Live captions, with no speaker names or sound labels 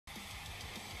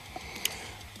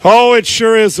Oh, it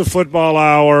sure is the football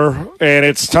hour, and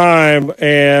it's time,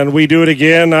 and we do it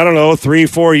again, I don't know,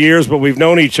 3-4 years, but we've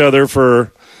known each other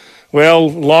for, well,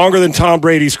 longer than Tom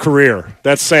Brady's career.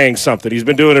 That's saying something. He's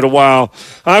been doing it a while.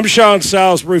 I'm Sean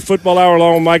Salisbury, football hour,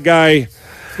 along with my guy,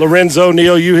 Lorenzo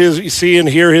Neal. You see and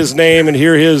hear his name and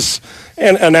hear his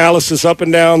analysis up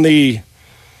and down the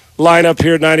lineup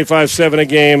here at 95.7 a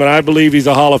game, and I believe he's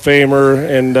a Hall of Famer,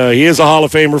 and he is a Hall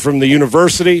of Famer from the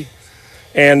university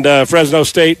and Fresno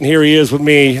State, and here he is with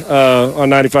me on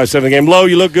 95.7 a game. Lo,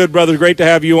 you look good, brother. Great to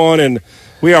have you on, and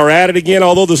we are at it again.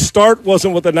 Although the start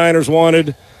wasn't what the Niners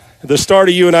wanted, the start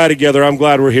of you and I together, I'm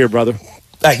glad we're here, brother.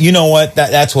 You know what?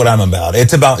 That's what I'm about.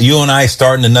 It's about you and I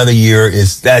starting another year.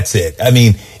 That's it. I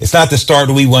mean, it's not the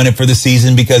start we wanted for the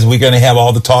season because we're going to have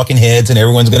all the talking heads and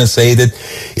everyone's going to say that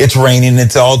it's raining,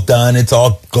 it's all done,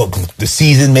 the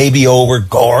season may be over,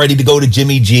 ready to go to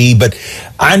Jimmy G. But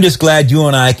I'm just glad you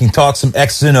and I can talk some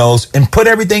X's and O's and put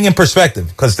everything in perspective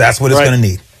because that's what it's going to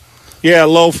need. Yeah,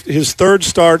 Loaf, his third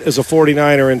start as a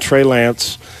 49er in Trey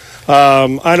Lance.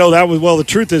 I know that was, well, the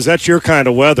truth is that's your kind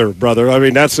of weather, brother. I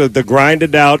mean, that's the grind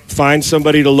it out, find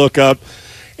somebody to look up.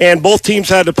 And both teams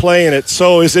had to play in it.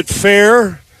 So is it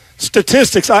fair?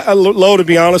 Statistics, Lo, to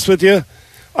be honest with you,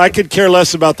 I could care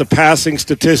less about the passing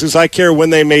statistics. I care when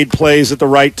they made plays at the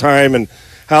right time and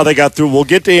how they got through. We'll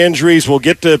get to injuries. We'll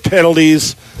get to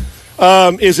penalties.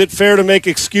 Is it fair to make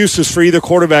excuses for either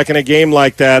quarterback in a game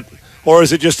like that? Or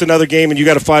is it just another game and you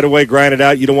got to find a way, grind it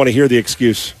out? You don't want to hear the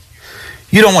excuse.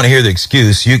 You don't want to hear the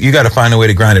excuse. You got to find a way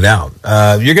to grind it out.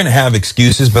 You're going to have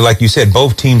excuses, but like you said,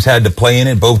 both teams had to play in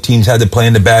it. Both teams had to play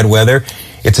in the bad weather.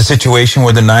 It's a situation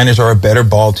where the Niners are a better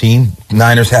ball team.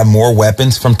 Niners have more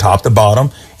weapons from top to bottom.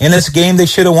 In this game, they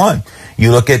should have won.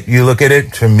 You look at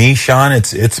it. For me, Sean,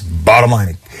 it's bottom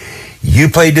line. You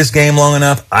played this game long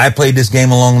enough. I played this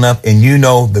game long enough. And you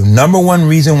know the number one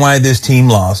reason why this team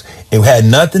lost, it had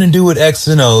nothing to do with X's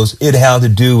and O's. It had to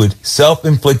do with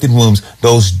self-inflicted wounds.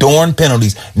 Those darn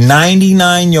penalties,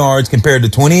 99 yards compared to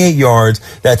 28 yards.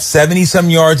 That's 70-some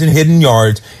yards in hidden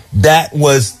yards. That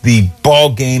was the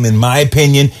ball game, in my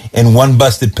opinion, and one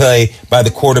busted play by the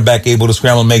quarterback able to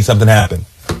scramble and make something happen.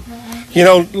 You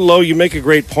know, Lo, you make a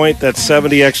great point. That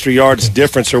 70 extra yards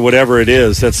difference or whatever it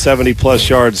is, that 70-plus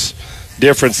yards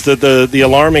difference. The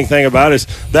alarming thing about it is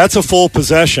that's a full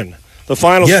possession. The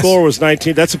final score was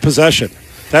 19. That's a possession.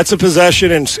 That's a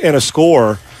possession and a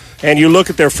score. And you look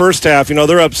at their first half, you know,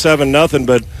 they're up 7-0,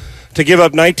 but to give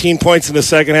up 19 points in the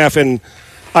second half, and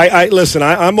listen,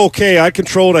 I'm okay. I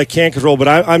control what I can't control, but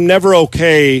I'm never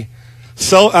okay.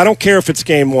 So I don't care if it's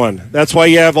game one. That's why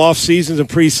you have off seasons and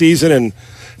preseason, and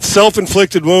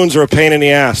self-inflicted wounds are a pain in the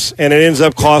ass, and it ends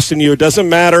up costing you. It doesn't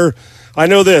matter. I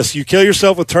know this. You kill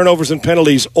yourself with turnovers and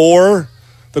penalties, or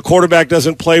the quarterback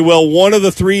doesn't play well. One of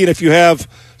the three, and if you have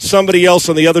somebody else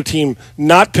on the other team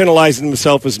not penalizing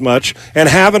himself as much and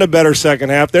having a better second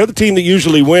half, they're the team that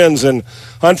usually wins. And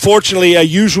unfortunately, a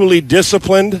usually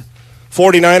disciplined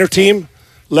 49er team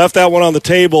left that one on the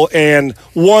table, and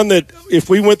one that if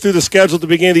we went through the schedule at the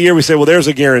beginning of the year, we say, well, there's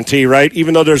a guarantee, right?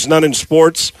 Even though there's none in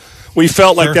sports, we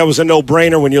felt like that was a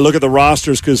no-brainer when you look at the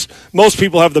rosters because most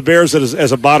people have the Bears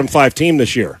as a bottom-5 team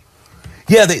this year.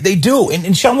 Yeah, they do.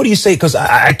 And Sean, what do you say? Because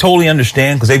I totally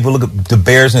understand because they will look at the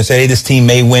Bears and say, hey, this team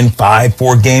may win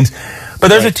 4 games. But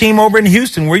there's a team over in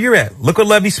Houston where you're at. Look what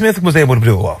Levy Smith was able to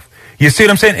do off. You see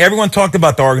what I'm saying? Everyone talked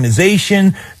about the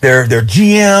organization, their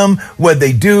GM, what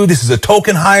they do. This is a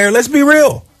token hire. Let's be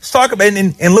real. Let's talk about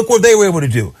it and look what they were able to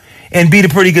do and beat a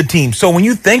pretty good team. So when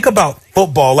you think about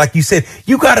football, like you said,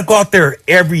 you got to go out there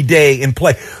every day and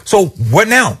play. So what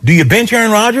now? Do you bench Aaron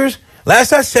Rodgers?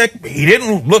 Last I checked, he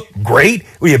didn't look great.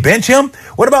 Will you bench him?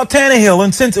 What about Tannehill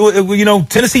and since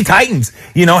Tennessee Titans?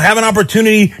 Have an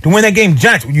opportunity to win that game.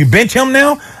 Giants, will you bench him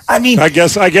now? I mean, I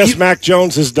guess Mac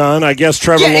Jones is done. I guess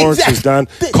Trevor Lawrence is done.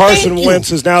 Carson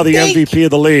Wentz is now the MVP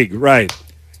of the league. Right.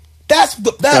 That's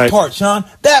that part, Sean.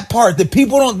 That part that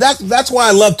people don't. That's why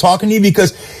I love talking to you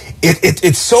because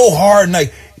it's so hard. And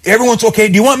like everyone's okay.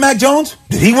 Do you want Mac Jones?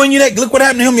 Did he win you that? Look what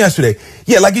happened to him yesterday.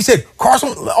 Yeah, like you said,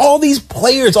 Carson. All these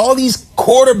players, all these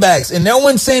quarterbacks, and no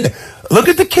one's saying that. Look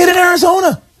at the kid in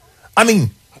Arizona. I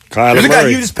mean, there's a guy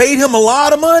you just paid him a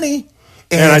lot of money.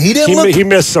 And he didn't look. He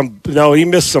missed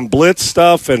some blitz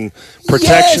stuff and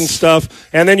protection stuff.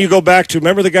 And then you go back to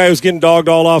remember the guy who was getting dogged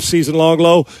all off season long,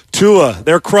 Low? Tua.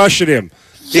 They're crushing him.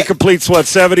 He completes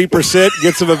 70%,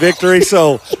 gets him a victory.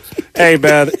 So, hey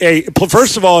man,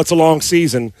 first of all, it's a long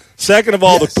season. Second of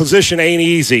all, the position ain't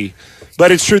easy.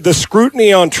 But it's true. The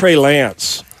scrutiny on Trey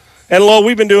Lance. And, Lo,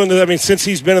 we've been doing this, since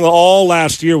he's been in all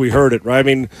last year, we heard it,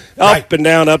 right? Up and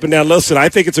down, up and down. Listen, I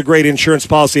think it's a great insurance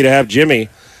policy to have Jimmy.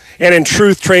 And in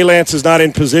truth, Trey Lance is not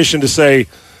in position to say,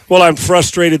 well, I'm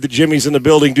frustrated that Jimmy's in the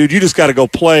building. Dude, you just got to go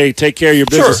play, take care of your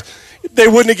business. Sure. They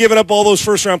wouldn't have given up all those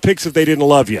first-round picks if they didn't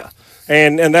love you.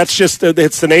 And that's just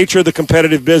it's the nature of the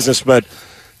competitive business. But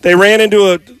they ran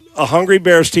into a hungry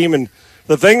Bears team, and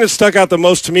the thing that stuck out the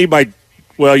most to me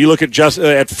you look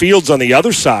at Fields on the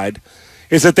other side,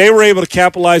 is that they were able to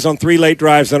capitalize on 3 late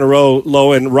drives in a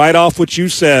row, and right off what you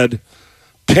said,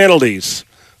 penalties.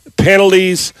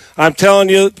 I'm telling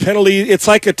you, it's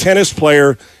like a tennis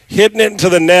player hitting it into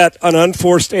the net on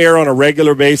unforced error on a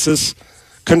regular basis.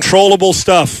 Controllable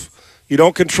stuff. You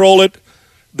don't control it.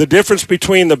 The difference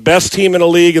between the best team in the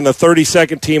league and the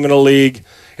 32nd team in the league,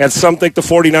 and some think the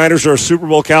 49ers are a Super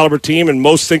Bowl caliber team, and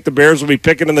most think the Bears will be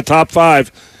picking in the top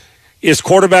 5, is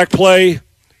quarterback play,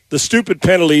 the stupid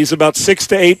penalties, about 6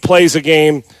 to 8 plays a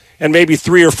game, and maybe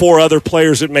 3 or 4 other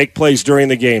players that make plays during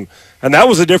the game. And that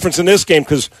was the difference in this game,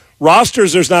 because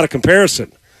rosters, there's not a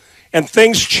comparison. And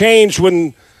things changed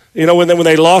when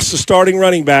they lost the starting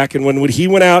running back, and when he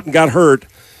went out and got hurt,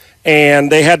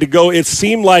 and they had to go. It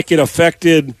seemed like it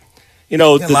affected, the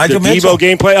Debo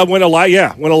gameplay. When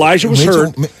Elijah was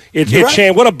hurt, it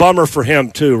changed. What a bummer for him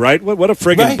too, right? What a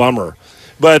friggin' bummer.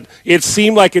 But it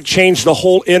seemed like it changed the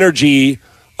whole energy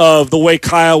of the way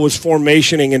Kyle was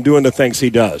formationing and doing the things he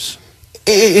does.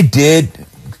 It did.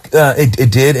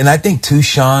 It did. And I think too,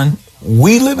 Sean,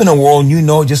 we live in a world, you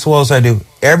know just as well as I do.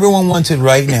 Everyone wants it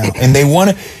right now. And they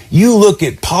want it. You look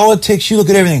at politics, you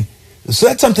look at everything. So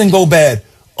let something go bad.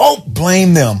 Oh,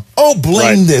 blame them. Oh,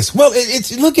 blame this. Well,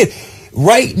 it's look at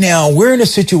right now, we're in a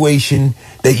situation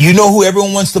that you know who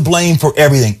everyone wants to blame for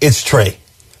everything. It's Trey.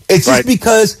 It's just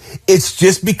because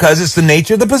it's the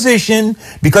nature of the position,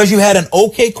 because you had an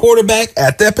okay quarterback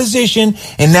at that position,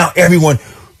 and now everyone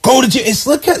go to it's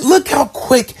look how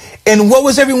quick. And what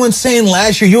was everyone saying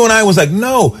last year? You and I was like,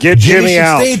 no, get Jimmy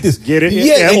out. Get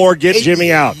it, or get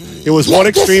Jimmy out. It was one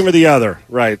extreme or the other,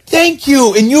 right? Thank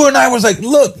you. And you and I was like,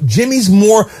 look, Jimmy's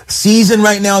more seasoned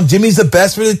right now. Jimmy's the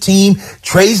best for the team.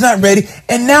 Trey's not ready.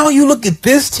 And now you look at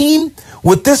this team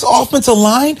with this offensive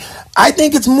line. I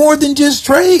think it's more than just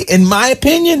Trey, in my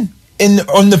opinion,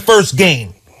 on the first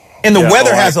game. And the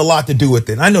weather has a lot to do with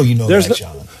it. I know you know that,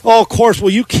 Sean. Oh, of course. Well,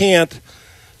 you can't.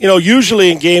 Usually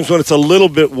in games when it's a little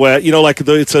bit wet,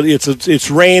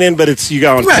 it's raining, but you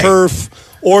got on turf,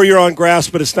 or you're on grass,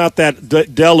 but it's not that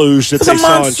deluge that they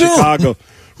saw in Chicago.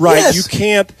 Right. Yes. You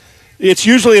can't. It's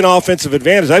usually an offensive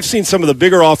advantage. I've seen some of the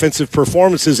bigger offensive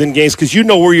performances in games because you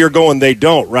know where you're going, they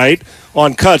don't, right,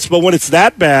 on cuts. But when it's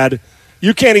that bad,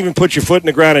 you can't even put your foot in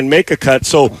the ground and make a cut.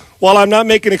 So while I'm not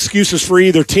making excuses for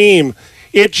either team,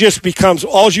 it just becomes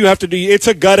all you have to do. It's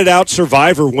a gutted-out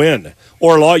survivor win.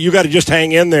 Or you got to just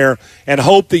hang in there and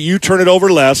hope that you turn it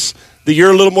over less, that you're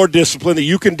a little more disciplined, that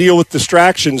you can deal with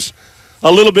distractions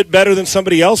a little bit better than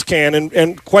somebody else can.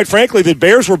 And quite frankly, the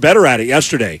Bears were better at it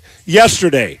yesterday.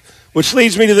 Which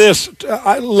leads me to this.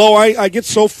 I get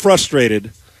so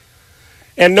frustrated.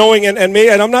 And knowing, and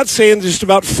I'm not saying just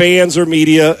about fans or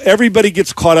media. Everybody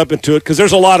gets caught up into it because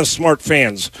there's a lot of smart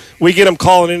fans. We get them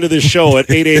calling into this show at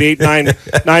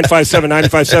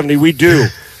 888-957-9570. We do.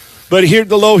 But here's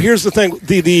the thing.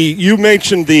 You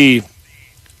mentioned the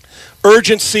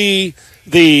urgency,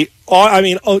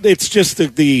 it's just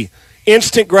the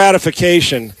instant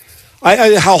gratification.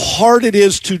 How hard it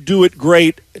is to do it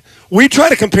great. We try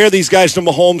to compare these guys to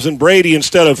Mahomes and Brady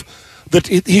instead of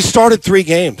he started 3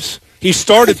 games. He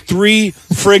started 3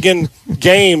 friggin'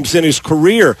 games in his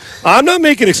career. I'm not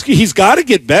making excuse. He's got to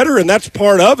get better, and that's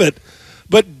part of it.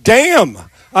 But damn.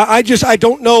 I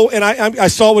don't know, and I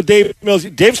saw with Davis Mills.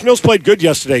 Davis Mills played good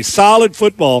yesterday, solid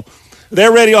football.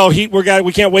 They're ready.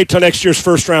 We can't wait till next year's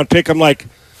first-round pick. I'm like,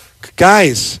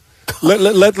 guys,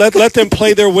 let them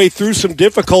play their way through some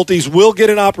difficulties. We'll get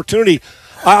an opportunity.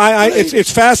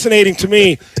 It's fascinating to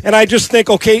me, and I just think,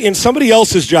 okay, in somebody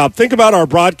else's job, think about our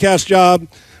broadcast job,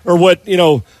 or what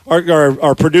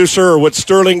our producer, or what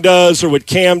Sterling does, or what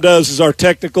Cam does is our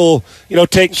technical,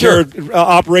 taking care of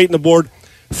operating the board.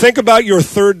 Think about your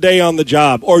third day on the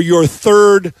job, or your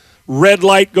third red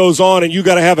light goes on and you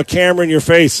got to have a camera in your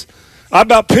face. I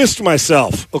about pissed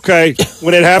myself, okay,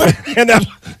 when it happened. And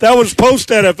that was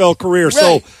post-NFL career. Right.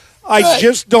 So I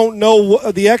just don't know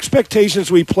the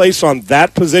expectations we place on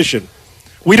that position.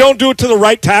 We don't do it to the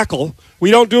right tackle.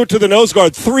 We don't do it to the nose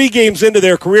guard. 3 games into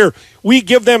their career, we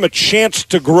give them a chance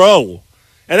to grow.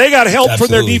 And they got help from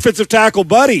their defensive tackle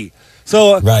buddy.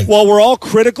 So while we're all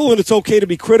critical, and it's okay to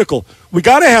be critical, we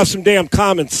got to have some damn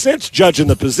common sense judging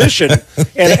the position,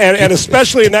 and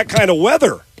especially in that kind of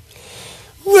weather.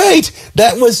 Right.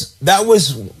 That was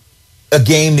a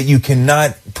game that you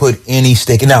cannot put any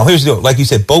stake in. Now, here's the deal. Like you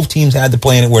said, both teams had to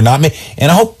play in it. We're not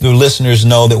and I hope the listeners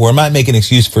know that we're not making an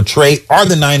excuse for Trey or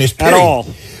the Niners, period. At all.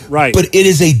 Right. But it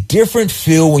is a different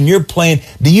feel when you're playing.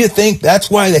 Do you think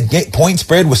that's why the point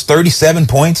spread was 37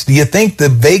 points? Do you think the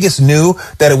Vegas knew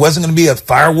that it wasn't going to be a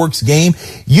fireworks game?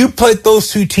 You put those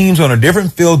two teams on a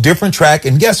different field, different track,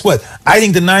 and guess what? I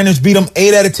think the Niners beat them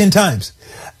 8 out of 10 times.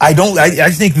 I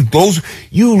think that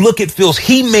you look at Fields,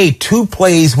 he made 2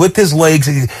 plays with his legs,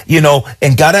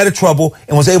 and got out of trouble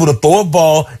and was able to throw a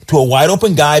ball to a wide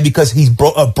open guy because he's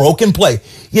a broken play.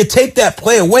 You take that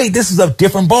play away, this is a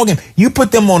different ballgame. You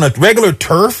put them on a regular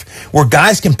turf where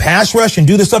guys can pass rush and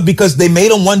do this stuff because they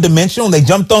made them one-dimensional and they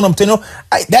jumped on them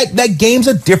 10-0. That game's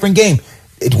a different game.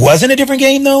 It wasn't a different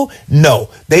game, though? No.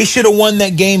 They should have won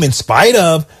that game in spite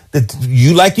of,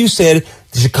 like you said,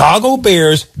 the Chicago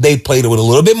Bears, they played with a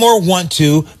little bit more want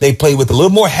to, they played with a little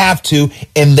more have to,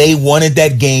 and they wanted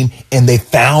that game, and they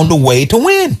found a way to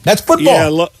win. That's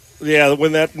football. Yeah,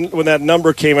 when that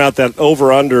number came out, that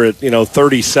over-under at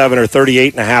 37 or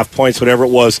 38.5 points, whatever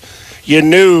it was, you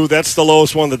knew that's the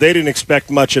lowest one, that they didn't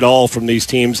expect much at all from these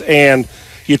teams. And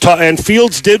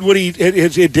Fields did what he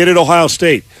did at Ohio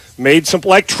State. Made some,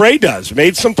 like Trey does,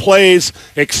 made some plays,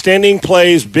 extending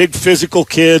plays, big physical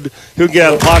kid who can get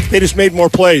out of the pocket. They just made more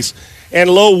plays.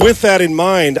 And Lo, with that in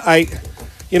mind, I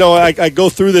go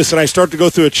through this and I start to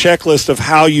go through a checklist of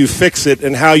how you fix it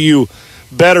and how you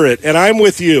better it. And I'm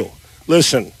with you.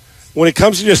 Listen, when it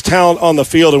comes to just talent on the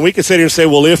field, and we can sit here and say,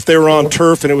 well, if they were on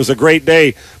turf and it was a great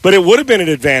day, but it would have been an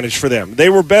advantage for them. They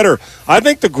were better. I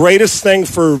think the greatest thing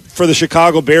for the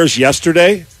Chicago Bears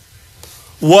yesterday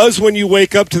was when you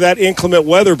wake up to that inclement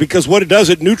weather, because what it does,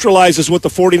 it neutralizes what the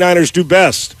 49ers do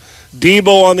best.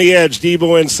 Debo on the edge,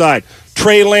 Debo inside.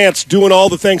 Trey Lance doing all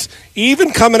the things,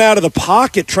 even coming out of the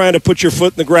pocket trying to put your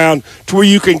foot in the ground to where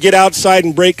you can get outside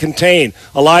and break contain.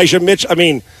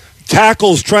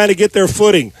 Tackles trying to get their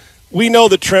footing. We know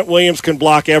that Trent Williams can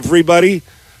block everybody.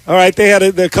 All right, they had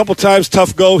a couple times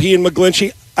tough go, he and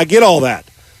McGlinchey. I get all that.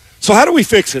 So how do we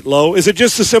fix it, Lo? Is it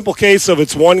just a simple case of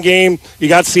it's one game, you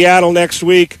got Seattle next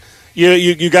week,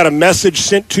 you got a message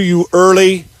sent to you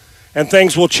early, and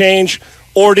things will change?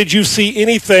 Or did you see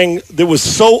anything that was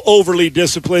so overly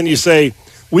disciplined you say,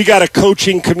 we got a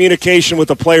coaching communication with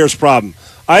the players problem?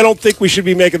 I don't think we should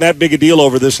be making that big a deal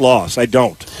over this loss. I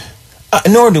don't.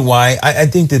 Nor do I. I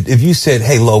think that if you said,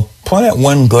 hey, Lo, point out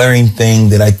one glaring thing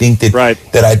that I think that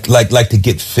I'd like to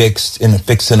get fixed in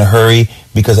a hurry,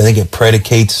 because I think it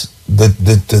predicates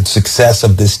the success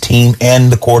of this team and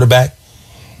the quarterback.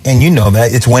 And you know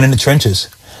that. It's winning the trenches.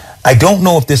 I don't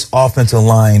know if this offensive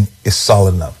line is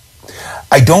solid enough.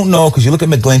 I don't know, because you look at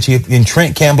McGlinchey, and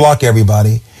Trent can't block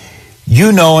everybody.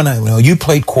 You know, and I know you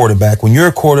played quarterback. When you're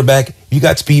a quarterback, you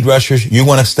got speed rushers. You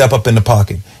want to step up in the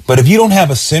pocket. But if you don't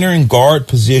have a center and guard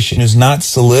position is not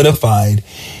solidified,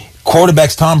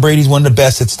 quarterbacks, Tom Brady's one of the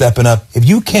best at stepping up. If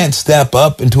you can't step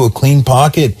up into a clean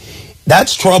pocket,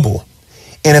 that's trouble.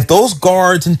 And if those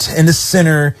guards in the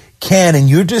center can, and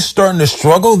you're just starting to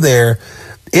struggle there,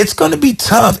 it's going to be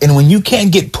tough. And when you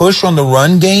can't get push on the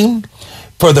run game,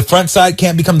 for the front side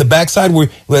can't become the back side, we're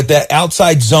at that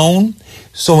outside zone.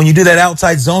 So when you do that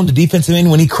outside zone, the defensive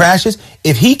end, when he crashes,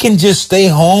 if he can just stay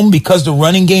home, because the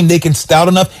running game, they can stout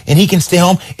enough, and he can stay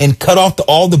home and cut off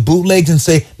all the bootlegs and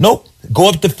say, nope, go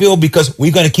up the field because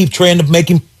we're going to keep trying to make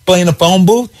him play in the phone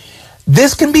booth.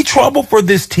 This can be trouble for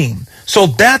this team. So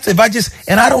that's,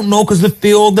 and I don't know, because the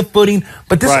field, the footing,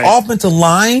 but this offensive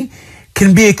line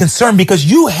can be a concern, because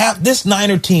you have this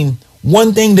Niner team.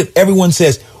 One thing that everyone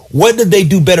says, what did they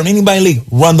do better than anybody in the league?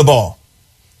 Run the ball.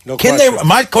 No question.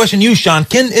 My question to you, Sean,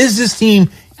 can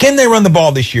they run the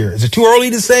ball this year? Is it too early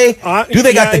to say? Do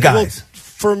they got the guys? Well,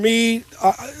 for me,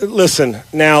 listen,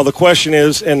 now the question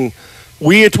is, and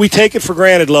we take it for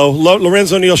granted,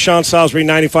 Lorenzo Neal, Sean Salisbury,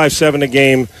 95.7 a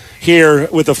game here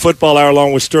with a football hour,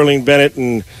 along with Sterling Bennett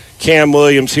and Cam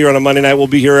Williams here on a Monday night. We'll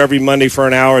be here every Monday for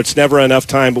an hour. It's never enough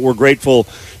time, but we're grateful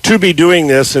to be doing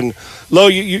this. And, Lo,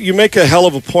 you make a hell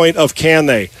of a point of can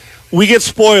they. We get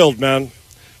spoiled, man.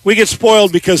 We get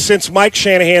spoiled because since Mike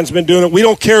Shanahan's been doing it, we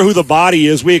don't care who the body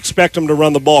is. We expect them to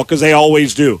run the ball, because they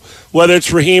always do. Whether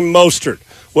it's Raheem Mostert,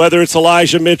 whether it's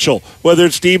Elijah Mitchell, whether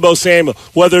it's Debo Samuel,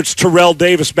 whether it's Terrell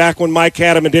Davis back when Mike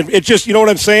had him and didn't. It just, you know what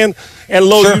I'm saying? And,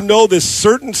 Lo, sure. You know there's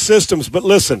certain systems. But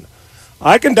listen,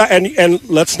 I can and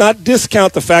let's not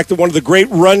discount the fact that one of the great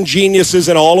run geniuses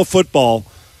in all of football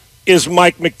is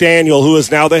Mike McDaniel, who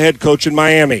is now the head coach in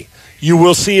Miami. You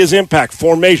will see his impact,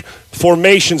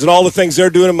 formations, and all the things they're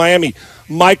doing in Miami.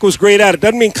 Mike was great at it.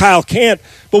 Doesn't mean Kyle can't.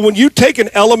 But when you take an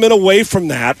element away from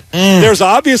that, there's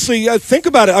obviously, think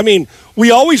about it. I mean, we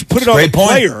always put it on the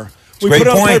player. We put it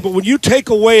on play, but when you take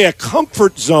away a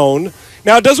comfort zone,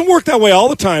 now it doesn't work that way all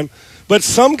the time, but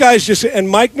some guys just, and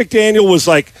Mike McDaniel was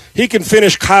like, he can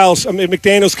finish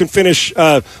McDaniel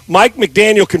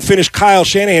can finish Kyle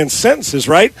Shanahan's sentences,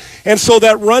 right? And so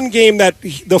that run game,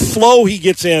 the flow he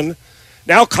gets in,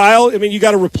 now Kyle, you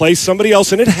got to replace somebody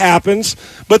else, and it happens,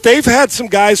 but they've had some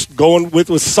guys going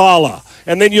with Saleh.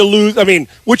 And then you lose,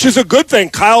 which is a good thing.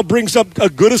 Kyle brings up a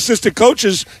good assistant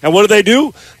coaches, and what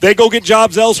do? They go get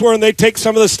jobs elsewhere, and they take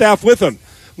some of the staff with them.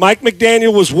 Mike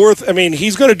McDaniel was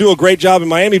he's going to do a great job in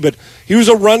Miami, but he was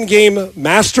a run game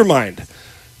mastermind.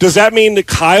 Does that mean that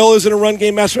Kyle isn't a run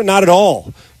game mastermind? Not at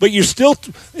all. But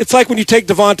it's like when you take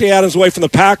Devontae Adams away from the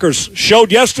Packers.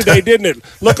 Showed yesterday, didn't it?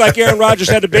 Looked like Aaron Rodgers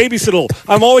had to babysit a little.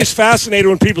 I'm always fascinated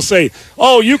when people say,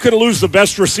 oh, you can lose the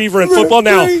best receiver in football.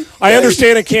 Now, I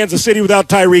understand in Kansas City without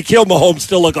Tyreek Hill, Mahomes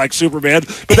still look like Superman,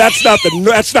 but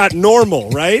that's not normal,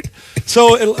 right?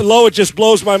 So, it just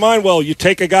blows my mind. Well, you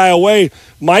take a guy away.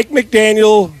 Mike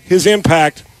McDaniel, his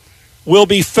impact will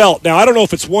be felt. Now, I don't know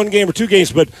if it's one game or two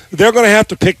games, but they're going to have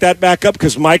to pick that back up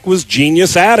because Mike was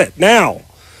genius at it. Now,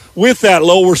 with that,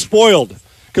 we're spoiled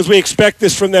because we expect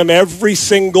this from them every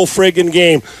single friggin'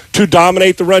 game to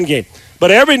dominate the run game. But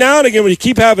every now and again, when you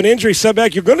keep having injury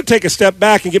setback, you're going to take a step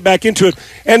back and get back into it.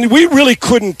 And we really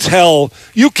couldn't tell.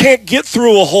 You can't get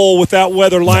through a hole with that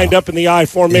weather lined up in the I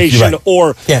formation,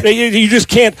 or you just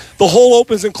can't. The hole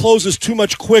opens and closes too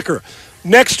much quicker.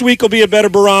 Next week will be a better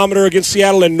barometer against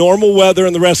Seattle in normal weather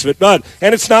and the rest of it.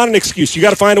 And it's not an excuse. You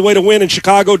got to find a way to win, and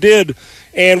Chicago did.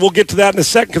 And we'll get to that in a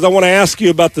second because I want to ask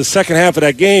you about the second half of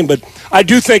that game. But I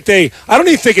do think I don't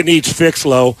even think it needs fix,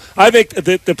 Lo. I think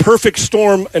that the perfect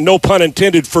storm, and no pun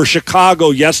intended, for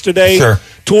Chicago yesterday,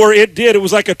 to where it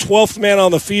was like a 12th man on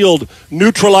the field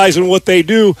neutralizing what they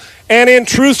do. And in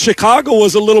truth, Chicago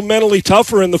was a little mentally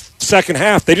tougher in the second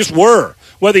half. They just were.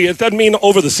 Whether it doesn't mean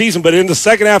over the season, but in the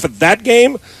second half of that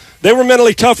game, they were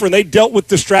mentally tougher and they dealt with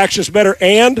distractions better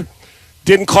and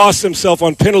didn't cost themselves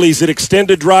on penalties that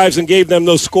extended drives and gave them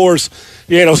those scores,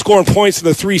 scoring points in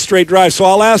the 3 straight drives. So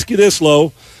I'll ask you this,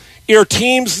 Lo. Are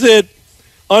teams that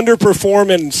underperform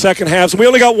in second halves, and we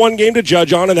only got one game to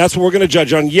judge on, and that's what we're going to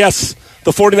judge on. Yes, the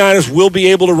 49ers will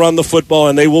be able to run the football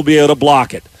and they will be able to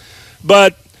block it.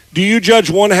 But do you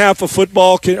judge one half of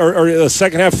football or the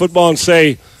second half of football and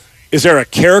say, is there a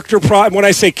character problem? When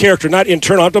I say character, not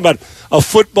internal, I'm talking about a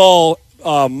football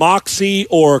moxie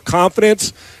or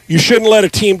confidence. You shouldn't let a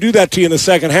team do that to you in the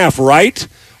second half, right?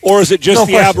 Or is it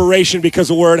just aberration because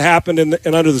of where it happened and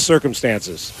under the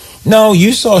circumstances? No,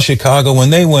 you saw Chicago when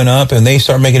they went up and they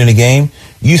started making it a game.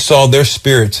 You saw their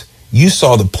spirits. You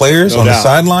saw the players on the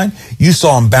sideline. You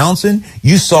saw them bouncing.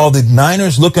 You saw the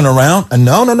Niners looking around. And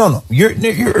no.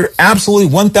 You're absolutely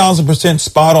 1,000%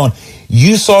 spot on.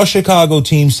 You saw a Chicago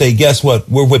team say, guess what?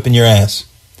 We're whipping your ass.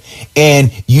 And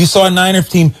you saw a Niners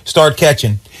team start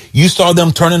catching. You saw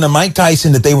them turn into Mike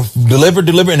Tyson, that they were delivered,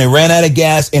 and they ran out of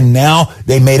gas, and now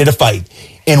they made it a fight.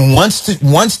 And once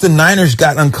the Niners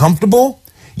got uncomfortable,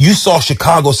 you saw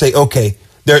Chicago say, okay,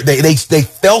 they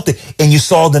felt it, and you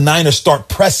saw the Niners start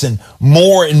pressing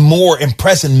more and more and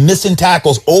pressing, missing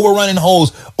tackles, overrunning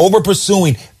holes, over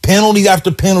pursuing, penalty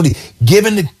after penalty,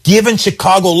 giving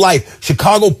Chicago life.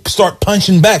 Chicago start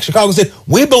punching back. Chicago said,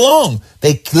 we belong.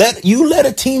 You let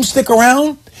a team stick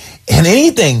around, and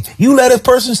anything, you let a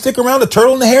person stick around, a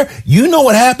turtle in the hair, you know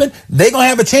what happened. They're going to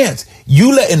have a chance.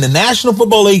 In the National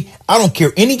Football League, I don't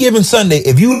care, any given Sunday,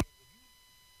 if you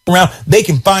around, they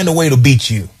can find a way to beat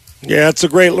you. Yeah, it's a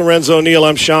great Lorenzo Neal.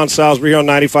 I'm Sean Salisbury here on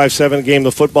 95.7 Game,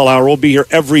 the Football Hour. We'll be here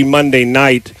every Monday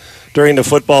night during the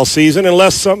football season.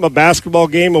 Unless a basketball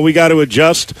game and we got to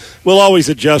adjust, we'll always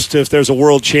adjust if there's a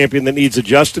world champion that needs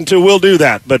adjusting to. We'll do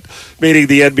that, but meaning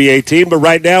the NBA team. But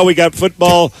right now we got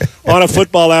football on a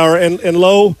football hour. And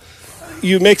Lo,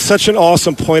 you make such an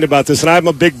awesome point about this, and I'm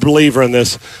a big believer in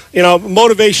this.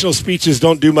 Motivational speeches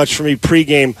don't do much for me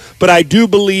pregame, but I do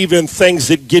believe in things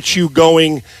that get you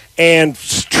going and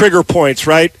trigger points,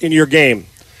 right, in your game.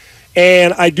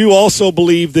 And I do also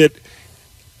believe that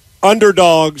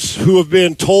underdogs who have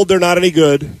been told they're not any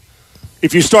good,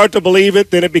 if you start to believe it,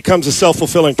 then it becomes a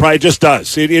self-fulfilling prophecy. It just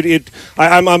does.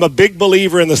 I'm a big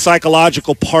believer in the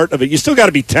psychological part of it. You still got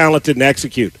to be talented and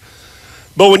execute.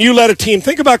 But when you let a team,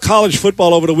 think about college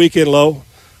football over the weekend, Lo.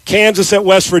 Kansas at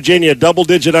West Virginia,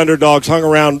 double-digit underdogs hung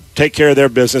around, take care of their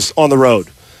business on the road.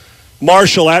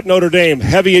 Marshall at Notre Dame,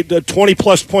 heavy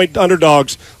 20-plus point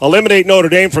underdogs, eliminate Notre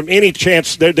Dame from any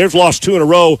chance. They've lost 2 in a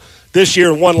row this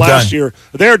year and 1 last year.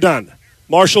 They're done.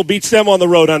 Marshall beats them on the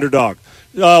road underdog.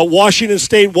 Washington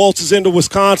State waltzes into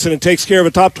Wisconsin and takes care of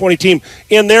a top 20 team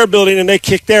in their building, and they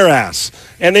kick their ass.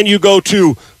 And then you go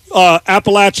to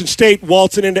Appalachian State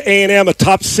waltzing into A&M, a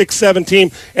top 6-7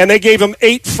 team, and they gave them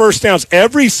 8 first downs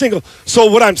every single. So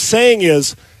what I'm saying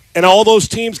is, and all those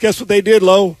teams, guess what they did,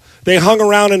 Lo? They hung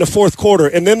around in the fourth quarter,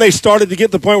 and then they started to get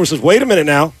to the point where it says, wait a minute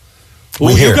now.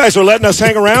 Well, you guys are letting us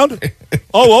hang around?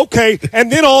 Oh, okay.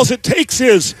 And then all it takes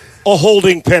is a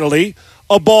holding penalty,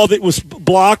 a ball that was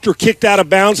blocked or kicked out of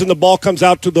bounds, and the ball comes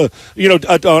out to the,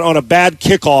 on a bad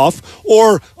kickoff,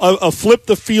 or a flip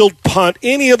the field punt,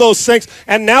 any of those things.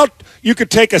 And now you could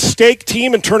take a steak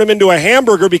team and turn them into a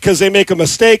hamburger because they make a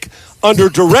mistake under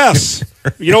duress.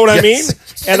 You know what I mean?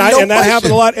 And that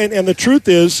happened a lot. And the truth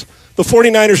is, the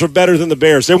 49ers are better than the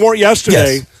Bears. They weren't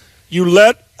yesterday. Yes. You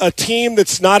let a team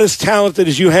that's not as talented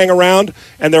as you hang around,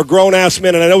 and they're grown-ass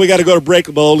men, and I know we got to go to break,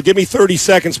 Bowl. Give me 30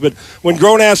 seconds, but when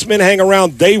grown-ass men hang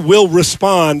around, they will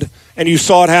respond, and you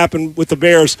saw it happen with the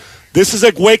Bears. This is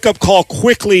a wake-up call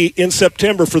quickly in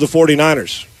September for the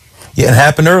 49ers. Yeah, it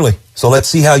happened early. So let's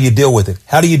see how you deal with it.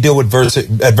 How do you deal with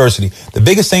adversity? The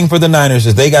biggest thing for the Niners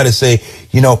is they got to say,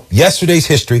 yesterday's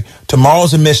history,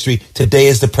 tomorrow's a mystery, today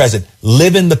is the present.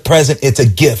 Live in the present. It's a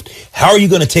gift. How are you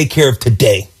going to take care of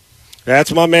today?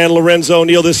 That's my man, Lorenzo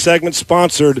Neal. This segment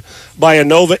sponsored by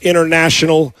Inova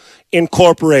International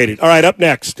Incorporated. All right, up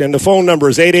next, and the phone number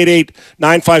is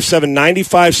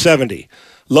 888-957-9570.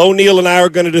 Lo, Neal, and I are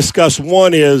going to discuss.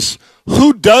 One is,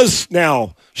 who does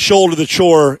now shoulder the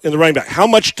chore in the running back? How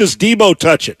much does Debo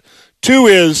touch it? Two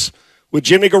is, with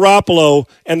Jimmy Garoppolo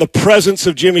and the presence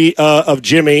of Jimmy,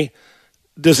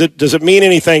 does it mean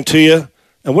anything to you?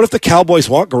 And what if the Cowboys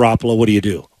want Garoppolo? What do you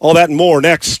do? All that and more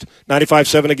next.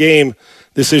 95.7 A Game.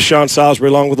 This is Sean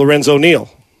Salisbury along with Lorenzo Neal.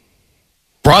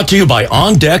 Brought to you by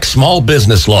On Deck Small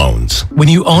Business Loans. When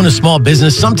you own a small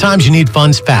business, sometimes you need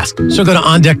funds fast. So go to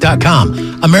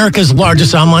OnDeck.com, America's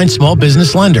largest online small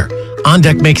business lender.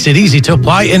 OnDeck makes it easy to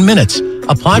apply in minutes.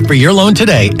 Apply for your loan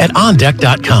today at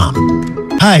OnDeck.com.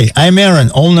 Hi, I'm Aaron,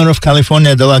 owner of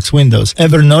California Deluxe Windows.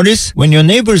 Ever notice? When your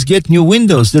neighbors get new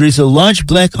windows, there is a large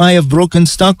black eye of broken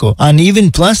stucco,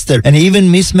 uneven plaster, and even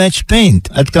mismatched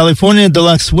paint. At California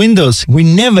Deluxe Windows, we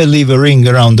never leave a ring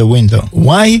around the window.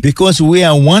 Why? Because we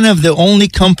are one of the only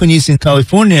companies in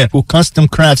California who custom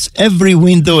crafts every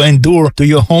window and door to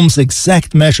your home's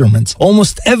exact measurements.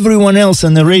 Almost everyone else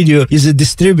on the radio is a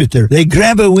distributor. They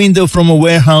grab a window from a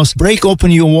warehouse, break open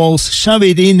your walls, shove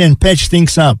it in, and patch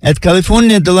things up. At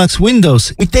California Deluxe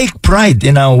Windows, we take pride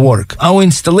in our work. Our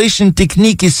installation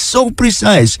technique is so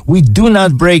precise, we do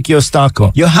not break your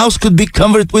stucco. Your house could be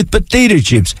covered with potato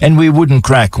chips, and we wouldn't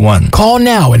crack one. Call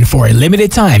now, and for a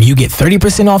limited time, you get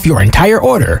 30% off your entire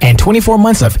order and 24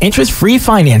 months of interest-free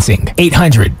financing.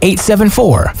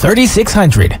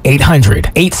 800-874-3600.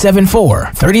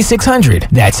 800-874-3600.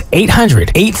 That's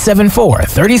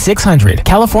 800-874-3600.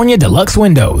 California Deluxe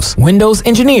Windows. Windows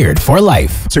engineered for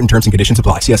life. Certain terms and conditions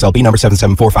apply. CSLB number 774518.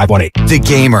 The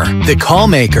gamer, the call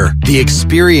maker, the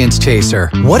experience chaser.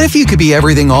 What if you could be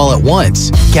everything all at once?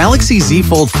 Galaxy Z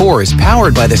Fold 4 is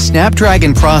powered by the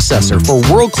Snapdragon processor for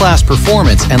world-class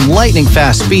performance and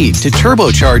lightning-fast speed to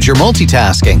turbocharge your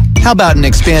multitasking. How about an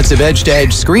expansive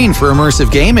edge-to-edge screen for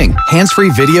immersive gaming, hands-free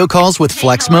video calls with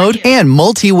flex mode, and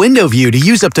multi-window view to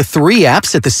use up to 3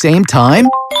 apps at the same time?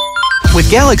 With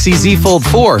Galaxy Z Fold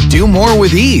 4, do more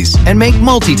with ease and make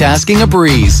multitasking a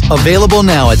breeze. Available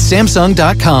now at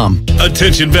Samsung.com.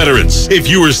 Attention veterans. If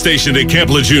you were stationed at Camp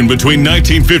Lejeune between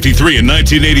 1953 and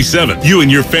 1987, you and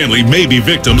your family may be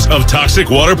victims of toxic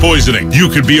water poisoning. You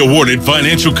could be awarded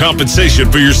financial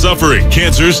compensation for your suffering.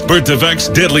 Cancers, birth defects,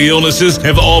 deadly illnesses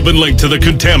have all been linked to the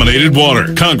contaminated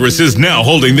water. Congress is now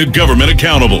holding the government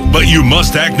accountable, but you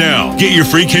must act now. Get your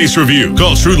free case review.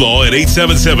 Call True Law at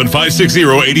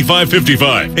 877-560-8555.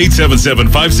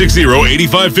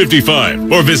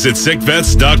 877-560-8555 or visit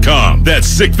sickvets.com. That's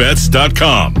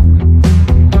sickvets.com.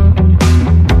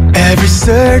 Every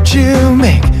search you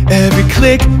make, every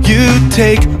click you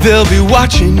take, they'll be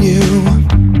watching you.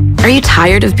 Are you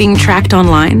tired of being tracked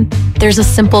online? There's a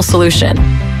simple solution.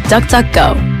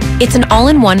 DuckDuckGo. It's an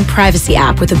all-in-one privacy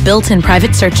app with a built-in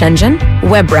private search engine,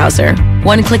 web browser,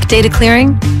 one-click data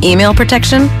clearing, email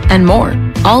protection, and more,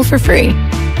 all for free.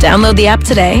 Download the app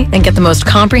today and get the most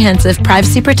comprehensive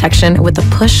privacy protection with the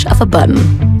push of a button.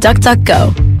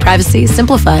 DuckDuckGo. Privacy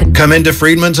simplified. Come into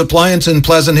Friedman's Appliance in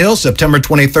Pleasant Hill September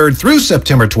 23rd through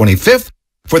September 25th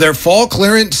for their fall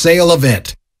clearance sale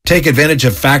event. Take advantage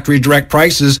of factory direct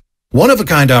prices,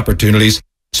 one-of-a-kind opportunities,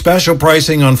 special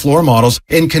pricing on floor models,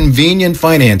 and convenient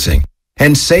financing.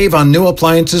 And save on new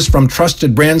appliances from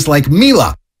trusted brands like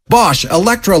Miele, Bosch,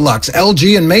 Electrolux,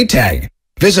 LG, and Maytag.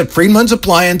 Visit Friedman's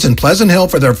Appliance in Pleasant Hill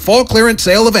for their fall clearance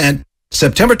sale event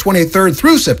September 23rd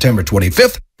through September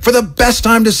 25th for the best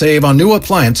time to save on new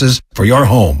appliances for your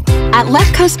home. At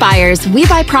Left Coast Buyers, we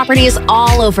buy properties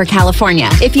all over California.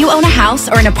 If you own a house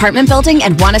or an apartment building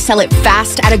and want to sell it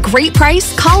fast at a great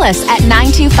price, call us at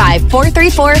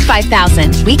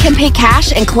 925-434-5000. We can pay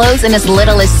cash and close in as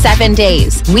little as 7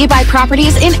 days. We buy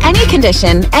properties in any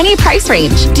condition, any price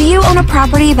range. Do you own a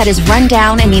property that is run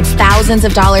down and needs thousands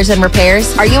of dollars in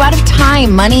repairs? Are you out of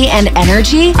time, money, and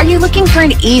energy? Are you looking for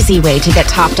an easy way to get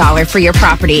top dollar for your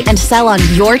property and sell on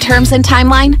your terms and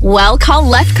timeline? Well, call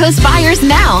Left Coast Buyers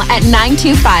now at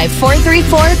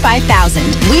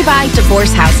 925-434-5000. We buy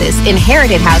divorce houses,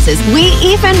 inherited houses. We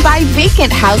even buy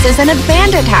vacant houses and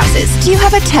abandoned houses. Do you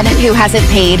have a tenant who hasn't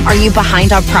paid? Are you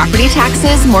behind on property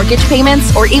taxes, mortgage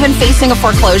payments, or even facing a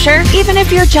foreclosure? Even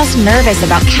if you're just nervous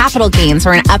about capital gains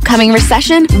or an upcoming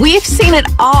recession, we've seen it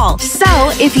all.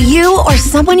 So if you or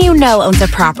someone you know owns a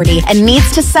property and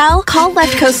needs to sell, call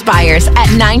Left Coast Buyers at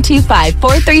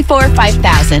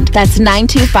 925-434-5000. That's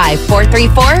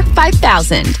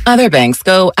 925-434-5000. Other banks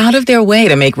go out of their way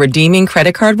to make redeeming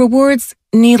credit card rewards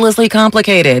needlessly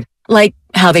complicated, like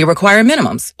how they require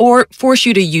minimums or force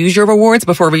you to use your rewards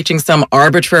before reaching some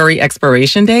arbitrary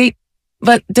expiration date.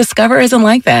 But Discover isn't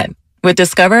like that. With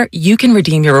Discover, you can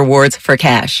redeem your rewards for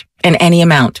cash in any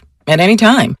amount at any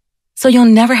time, so you'll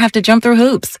never have to jump through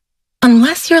hoops.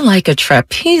 Unless you're like a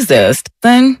trapezist,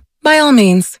 then by all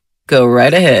means, go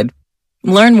right ahead.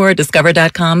 Learn more at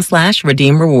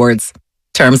discover.com/redeem rewards.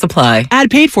 Terms apply. Ad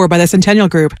paid for by the Centennial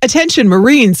Group. Attention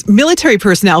Marines, military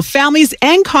personnel, families,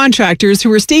 and contractors who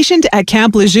were stationed at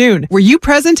Camp Lejeune. Were you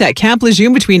present at Camp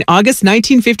Lejeune between August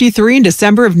 1953 and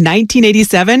December of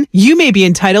 1987? You may be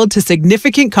entitled to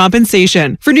significant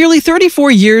compensation. For nearly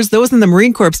 34 years, those in the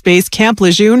Marine Corps base Camp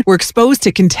Lejeune were exposed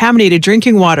to contaminated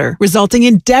drinking water, resulting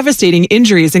in devastating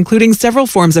injuries, including several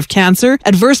forms of cancer,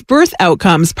 adverse birth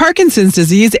outcomes, Parkinson's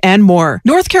disease, and more.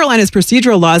 North Carolina's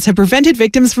procedural laws have prevented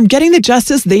victims from getting the justice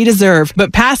they deserve,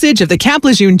 but passage of the Camp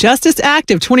Lejeune Justice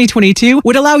Act of 2022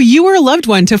 would allow you or a loved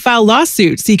one to file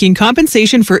lawsuits seeking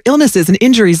compensation for illnesses and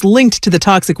injuries linked to the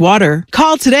toxic water.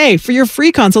 Call today for your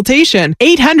free consultation.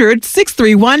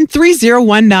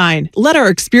 800-631-3019. Let our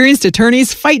experienced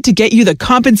attorneys fight to get you the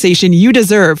compensation you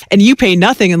deserve, and you pay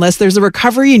nothing unless there's a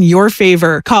recovery in your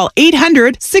favor. Call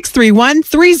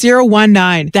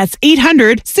 800-631-3019. That's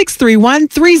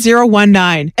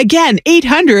 800-631-3019. Again,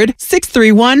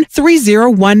 800-631-3019.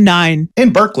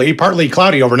 In Berkeley, partly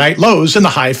cloudy overnight, lows in the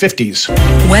high 50s.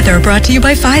 Weather brought to you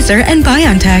by Pfizer and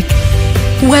BioNTech.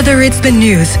 Whether it's the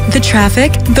news, the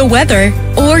traffic, the weather,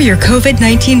 or your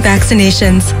COVID-19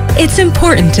 vaccinations, it's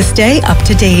important to stay up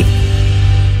to date.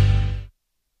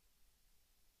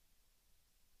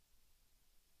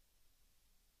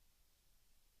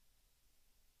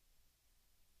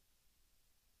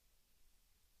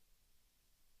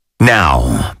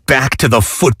 Now, back to the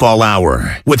Football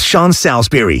Hour with Sean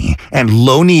Salisbury and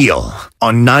Lo Neal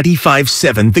on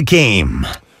 95.7 The Game.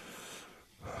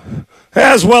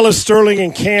 As well as Sterling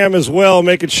and Cam as well,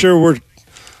 making sure we're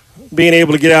being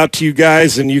able to get out to you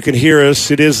guys and you can hear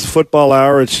us. It is the Football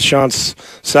Hour. It's Sean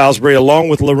Salisbury along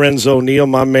with Lorenzo Neal,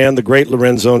 my man, the great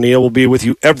Lorenzo Neal, will be with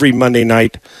you every Monday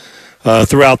night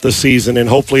throughout the season. And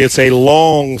hopefully it's a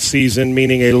long season,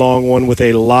 meaning a long one with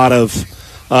a lot of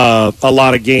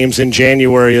games in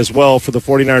January as well for the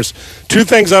 49ers. Two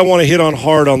things I want to hit on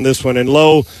hard on this one. And,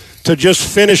 Lo, to just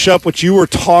finish up what you were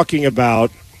talking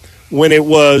about when it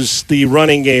was the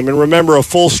running game. And remember, a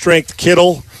full-strength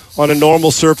Kittle on a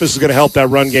normal surface is going to help that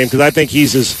run game because I think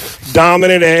he's as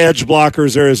dominant an edge blocker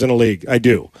as there is in the league. I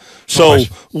do. So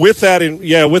with that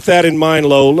in mind,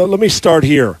 Lo, let me start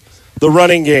here. The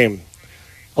running game.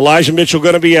 Elijah Mitchell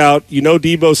going to be out. You know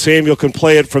Deebo Samuel can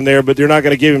play it from there, but they're not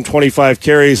going to give him 25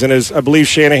 carries. And as I believe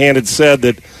Shanahan had said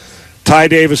that Ty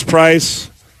Davis-Price,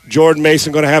 Jordan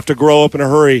Mason going to have to grow up in a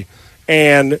hurry.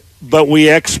 But we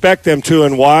expect them to.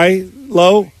 And why,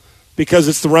 Lo? Because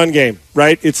it's the run game,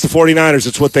 right? It's the 49ers.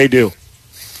 It's what they do.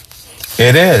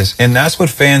 It is, and that's what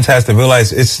fans have to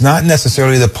realize. It's not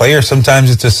necessarily the player. Sometimes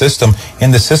it's a system,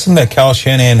 and the system that Kyle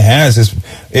Shanahan has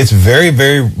it's very,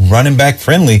 very running back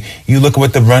friendly. You look at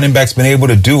what the running back's been able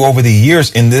to do over the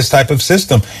years in this type of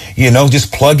system. You know,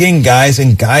 just plug in guys,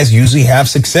 and guys usually have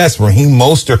success. Raheem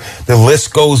Mostert, the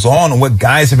list goes on what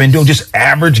guys have been doing, just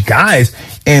average guys.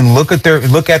 And look at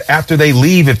after they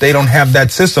leave, if they don't have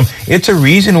that system. It's a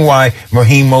reason why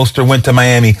Raheem Mostert went to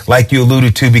Miami, like you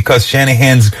alluded to, because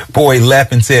Shanahan's boy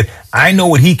left and said, I know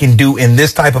what he can do in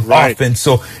this type of offense.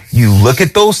 So you look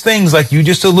at those things like you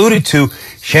just alluded to.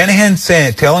 Shanahan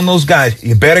telling those guys,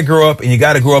 you better grow up, and you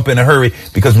got to grow up in a hurry,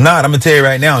 because not, I'm going to tell you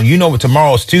right now, you know what,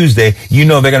 tomorrow's Tuesday, you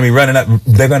know they're going to be running up,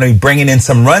 they're going to be bringing in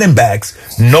some running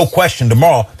backs, no question,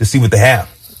 tomorrow to see what they have.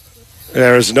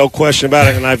 There's no question about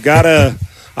it. And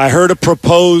I heard a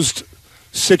proposed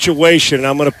situation, and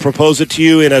I'm going to propose it to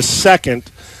you in a second.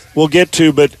 We'll get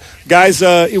to, but guys,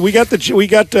 we got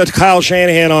Kyle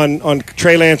Shanahan on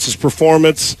Trey Lance's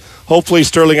performance. Hopefully,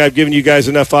 Sterling, I've given you guys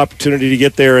enough opportunity to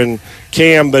get there, and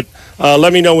Cam, but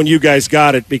let me know when you guys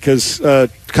got it, because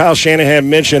Kyle Shanahan had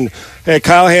mentioned,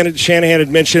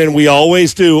 and we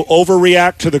always do,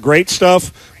 overreact to the great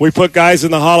stuff. We put guys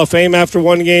in the Hall of Fame after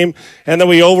one game, and then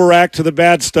we overreact to the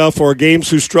bad stuff or games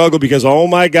who struggle because, oh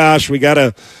my gosh, we got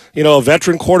a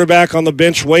veteran quarterback on the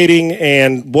bench waiting,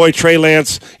 and boy, Trey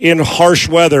Lance in harsh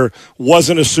weather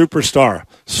wasn't a superstar.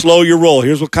 Slow your roll.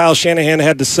 Here's what Kyle Shanahan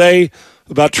had to say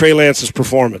about Trey Lance's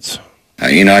performance.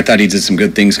 I thought he did some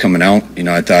good things coming out.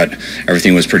 I thought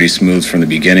everything was pretty smooth from the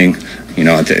beginning.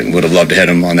 I would have loved to hit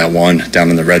him on that one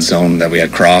down in the red zone that we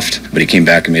had Croft, but he came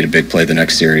back and made a big play the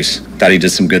next series. Thought he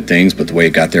did some good things, but the way it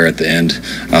got there at the end,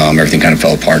 everything kind of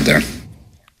fell apart there.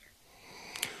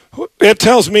 It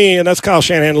tells me, and that's Kyle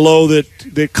Shanahan low,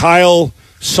 that Kyle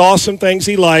saw some things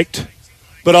he liked,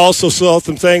 but also saw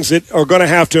some things that are going to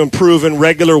have to improve in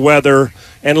regular weather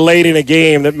and late in a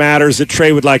game that matters that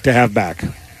Trey would like to have back.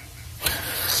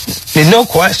 There's no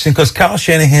question, because Kyle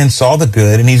Shanahan saw the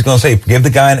good, and he's going to say, give the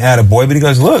guy an attaboy, but he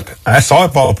goes, look, I saw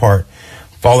it fall apart.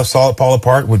 Saw it fall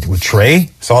apart with Trey,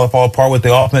 saw it fall apart with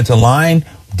the offensive line,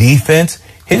 defense,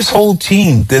 his whole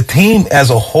team, the team as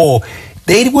a whole.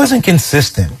 They wasn't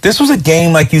consistent. This was a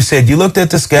game, like you said, you looked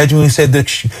at the schedule and you said the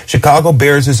Chicago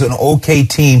Bears is an okay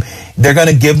team. They're going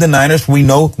to give the Niners, we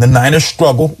know the Niners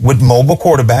struggle with mobile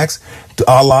quarterbacks.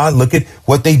 Look at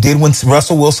what they did when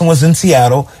Russell Wilson was in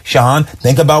Seattle. Sean,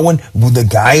 think about when the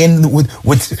guy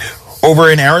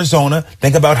over in Arizona,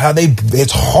 think about how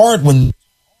it's hard when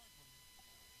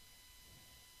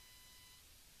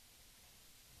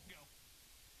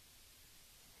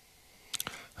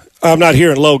I'm not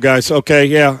hearing low, guys. Okay,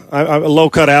 yeah, I'm low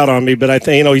cut out on me, but I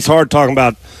think he's hard talking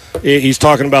about. He's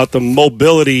talking about the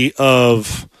mobility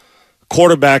of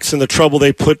quarterbacks and the trouble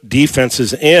they put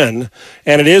defenses in,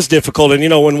 and it is difficult. And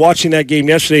when watching that game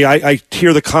yesterday, I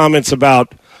hear the comments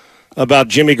about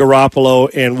Jimmy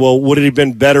Garoppolo and would it have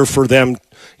been better for them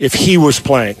if he was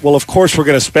playing? Well, of course we're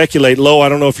going to speculate. Low, I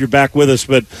don't know if you're back with us,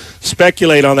 but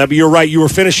speculate on that. But you're right. You were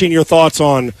finishing your thoughts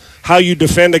on how you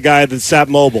defend a guy that's that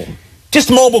mobile. Just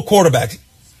mobile quarterbacks.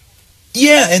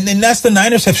 Yeah, and that's the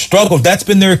Niners have struggled. That's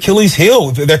been their Achilles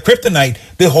heel, their kryptonite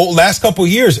the whole last couple of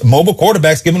years. Mobile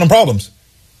quarterbacks giving them problems.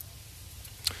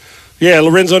 Yeah,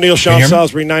 Lorenzo Neal, Sean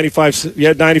Salisbury,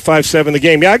 95.7 the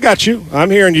game. Yeah, I got you. I'm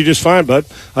hearing you just fine, bud.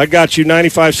 I got you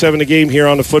 95.7 the game here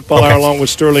on the Football Hour along with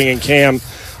Sterling and Cam.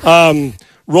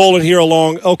 Rolling here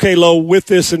along. Okay, Lo, with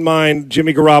this in mind,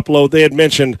 Jimmy Garoppolo, they had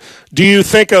mentioned, do you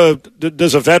think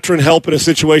does a veteran help in a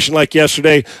situation like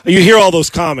yesterday? You hear all those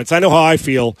comments. I know how I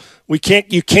feel. You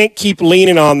can't keep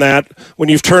leaning on that when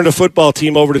you've turned a football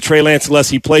team over to Trey Lance unless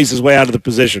he plays his way out of the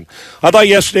position. I thought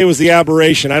yesterday was the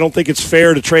aberration. I don't think it's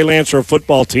fair to Trey Lance or a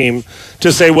football team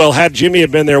to say, well, had Jimmy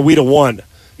had been there, we'd have won.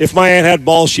 If my aunt had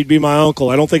balls, she'd be my uncle.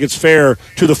 I don't think it's fair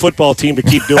to the football team to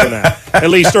keep doing that.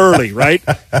 At least early, right?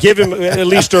 Give him at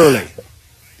least early.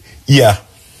 Yeah.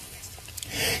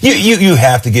 You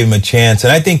have to give him a chance.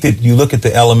 And I think that you look at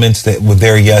the elements that were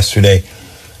there yesterday.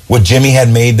 What Jimmy had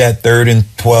made that 3rd and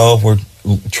 12 where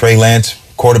Trey Lance,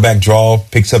 quarterback draw,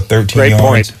 picks up 13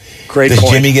 yards. Great point. Does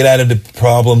point. Jimmy get out of the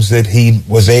problems that he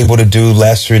was able to do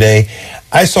yesterday?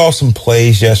 I saw some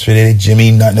plays yesterday that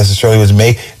Jimmy not necessarily was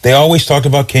made. They always talked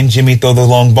about, can Jimmy throw the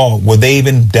long ball? Would they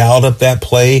even dialed up that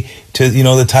play to,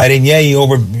 the tight end? Yeah, he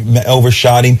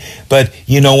overshot him. But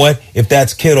you know what? If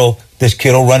that's Kittle, does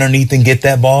Kittle run underneath and get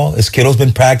that ball? Has Kittle's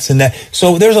been practicing that?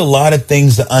 So there's a lot of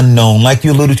things the unknown, like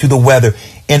you alluded to, the weather.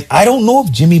 And I don't know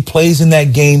if Jimmy plays in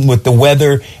that game with the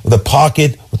weather, with the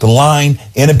pocket, with the line,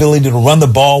 inability to run the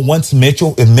ball.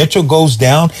 If Mitchell goes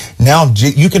down, now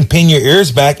you can pin your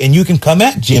ears back and you can come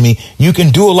at Jimmy. You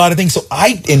can do a lot of things. So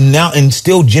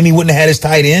still Jimmy wouldn't have had his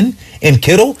tight end and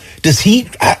Kittle. Does he?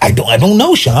 I don't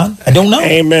know, Sean. I don't know.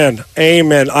 Amen.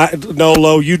 No,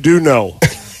 Lo, you do know.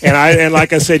 And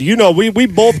like I said, we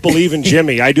both believe in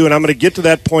Jimmy. I do, and I'm going to get to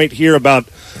that point here about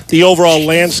the overall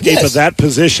landscape of that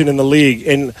position in the league,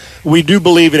 and we do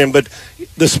believe in him. But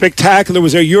the spectacular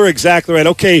was there. You're exactly right.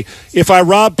 Okay, if I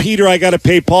rob Peter, I got to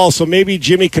pay Paul, so maybe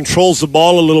Jimmy controls the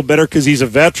ball a little better because he's a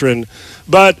veteran.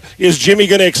 But is Jimmy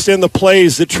going to extend the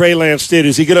plays that Trey Lance did?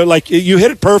 Is he going to, you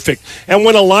hit it perfect. And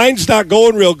when a line's not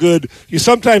going real good, you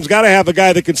sometimes got to have a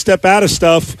guy that can step out of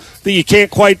stuff that you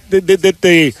can't quite, that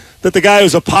the guy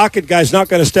who's a pocket guy is not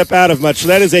going to step out of much. So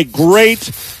that is a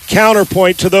great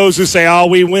counterpoint to those who say,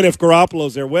 we win if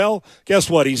Garoppolo's there. Well, guess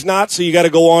what? He's not, so you got to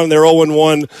go on. They're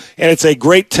 0-1, and it's a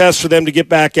great test for them to get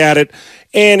back at it.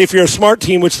 And if you're a smart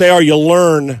team, which they are, you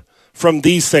learn from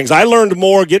these things. I learned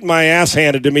more getting my ass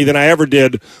handed to me than I ever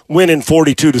did winning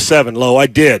 42-7, Lo. I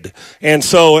did. And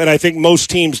I think most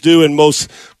teams do and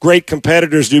most great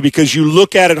competitors do because you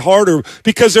look at it harder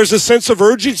because there's a sense of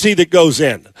urgency that goes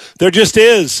in. There just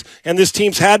is. And this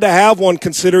team's had to have one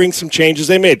considering some changes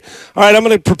they made. All right, I'm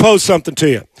going to propose something to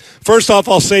you. First off,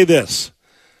 I'll say this.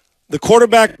 The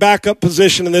quarterback backup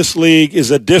position in this league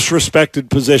is a disrespected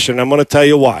position. I'm going to tell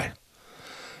you why.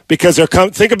 Because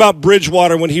think about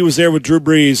Bridgewater when he was there with Drew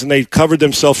Brees and they covered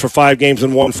themselves for 5 games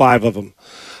and won 5 of them.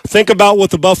 Think about what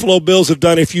the Buffalo Bills have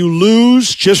done. If you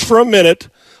lose just for a minute,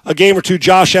 a game or two,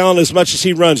 Josh Allen, as much as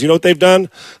he runs, you know what they've done?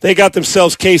 They got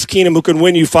themselves Case Keenum, who can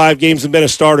win you 5 games and been a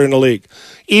starter in the league.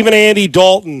 Even Andy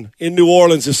Dalton in New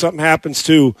Orleans, if something happens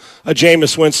to a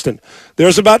Jameis Winston.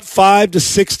 There's about 5 to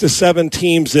 6 to 7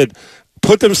 teams that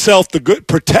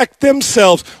protect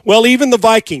themselves. Well, even the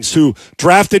Vikings, who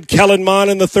drafted Kellen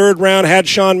Mond in the 3rd round, had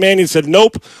Sean Mannion, said,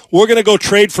 nope, we're going to go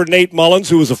trade for Nate Mullins,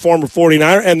 who was a former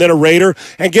 49er, and then a Raider,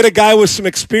 and get a guy with some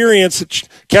experience.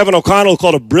 Kevin O'Connell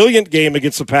called a brilliant game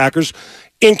against the Packers.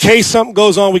 In case something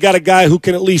goes on, we got a guy who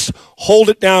can at least hold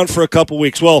it down for a couple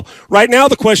weeks. Well, right now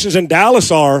the questions in Dallas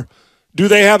are, do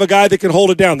they have a guy that can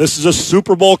hold it down? This is a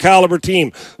Super Bowl caliber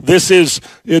team. This is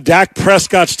Dak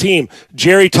Prescott's team.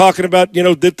 Jerry talking about,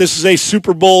 that this is a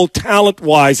Super Bowl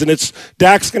talent-wise, and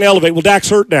Dak's going to elevate. Well, Dak's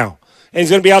hurt now, and he's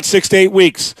going to be out 6 to 8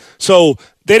 weeks. So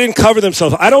they didn't cover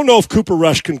themselves. I don't know if Cooper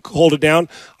Rush can hold it down.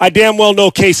 I damn well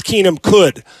know Case Keenum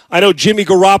could. I know Jimmy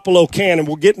Garoppolo can, and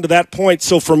we'll get into that point.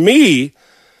 So for me,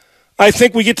 I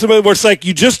think we get to where it's like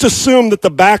you just assume that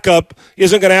the backup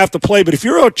isn't going to have to play. But if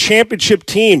you're a championship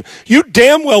team, you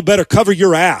damn well better cover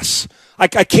your ass. I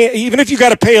can't, even if you got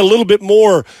to pay a little bit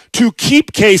more to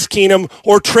keep Case Keenum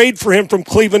or trade for him from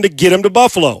Cleveland to get him to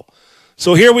Buffalo.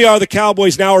 So here we are. The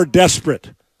Cowboys now are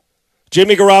desperate.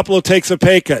 Jimmy Garoppolo takes a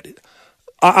pay cut.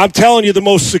 I'm telling you, the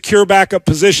most secure backup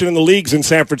position in the league's in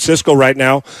San Francisco right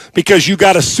now because you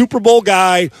got a Super Bowl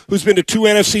guy who's been to 2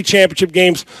 NFC championship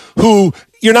games who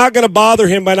you're not going to bother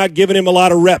him by not giving him a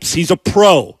lot of reps. He's a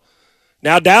pro.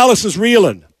 Now Dallas is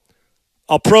reeling.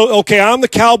 Okay, I'm the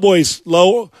Cowboys,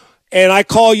 Lo, and I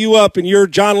call you up and you're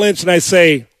John Lynch and I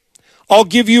say, I'll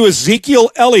give you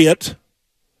Ezekiel Elliott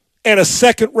and a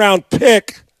 2nd-round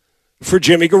pick for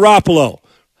Jimmy Garoppolo.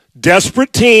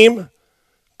 Desperate team.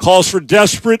 Calls for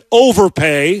desperate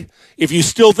overpay if you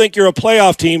still think you're a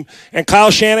playoff team. And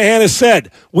Kyle Shanahan has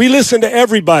said, we listen to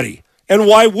everybody. And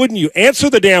why wouldn't you?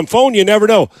 Answer the damn phone. You never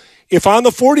know. If I'm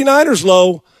the 49ers,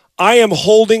 Lo, I am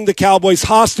holding the Cowboys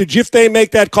hostage if they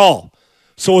make that call.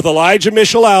 So with Elijah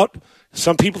Mitchell out,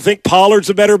 some people think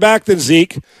Pollard's a better back than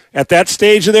Zeke at that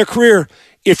stage of their career.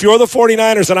 If you're the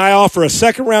 49ers and I offer a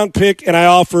 2nd-round pick and I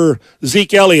offer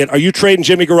Zeke Elliott, are you trading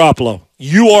Jimmy Garoppolo?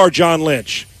 You are John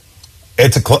Lynch.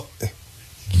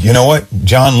 You know what?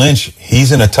 John Lynch,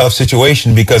 he's in a tough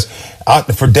situation because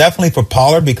definitely for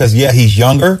Pollard because he's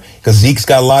younger because Zeke's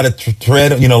got a lot of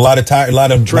tread, a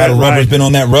lot of rubber's been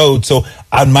on that road. So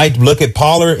I might look at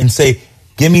Pollard and say,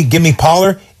 give me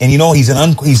Pollard. And he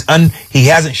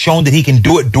hasn't shown that he can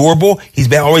do it durable.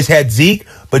 He's always had Zeke,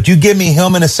 but you give me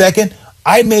him in a second,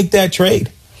 I'd make that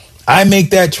trade.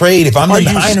 If I'm the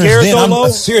Niners, then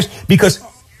I'm serious because.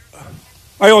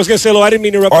 I was going to say, Lo, I didn't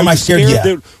mean to interrupt. Or am I scared?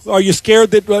 Are you scared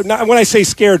that, when I say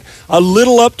scared, a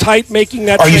little uptight making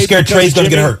that trade? Are you scared Trey's going to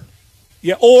get hurt?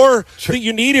 Yeah, or that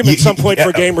you need him at some point for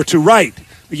a game or two. Right.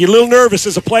 You're a little nervous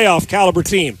as a playoff caliber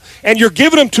team. And you're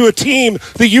giving him to a team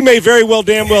that you may very well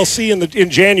damn well see in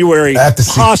January,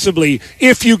 possibly,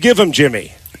 if you give him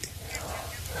Jimmy.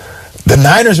 The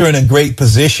Niners are in a great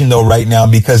position, though, right now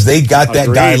because they got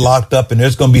that guy locked up, and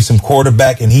there's going to be some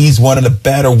quarterback, and he's one of the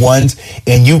better ones,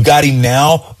 and you got him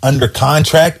now under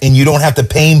contract, and you don't have to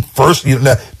pay him first,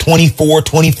 24,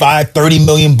 25, 30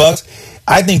 million bucks.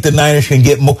 I think the Niners can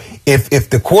get more. If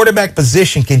the quarterback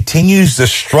position continues to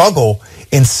struggle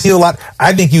and seal out,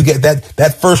 I think you get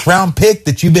that 1st-round pick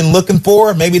that you've been looking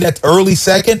for, maybe that's early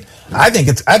 2nd. I think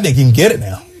you can get it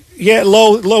now. Yeah,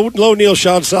 Low Neal,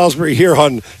 Sean Salisbury here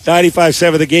on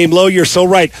 95.7 The Game. Low, you're so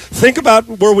right. Think about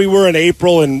where we were in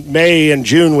April and May and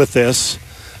June with this.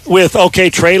 With,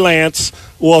 okay, Trey Lance.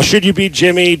 Well, should you beat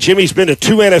Jimmy? Jimmy's been to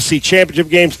 2 NFC championship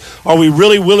games. Are we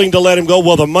really willing to let him go?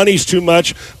 Well, the money's too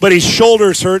much, but his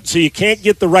shoulder's hurt, so you can't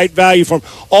get the right value from him.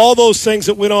 All those things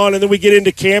that went on, and then we get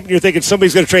into camp, and you're thinking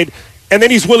somebody's going to trade, and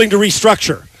then he's willing to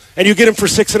restructure. And you get him for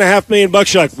 $6.5 million.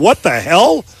 You're like, what the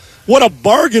hell? What a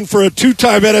bargain for a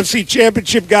 2-time NFC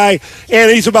championship guy,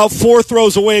 and he's about 4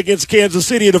 throws away against Kansas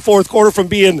City in the fourth quarter from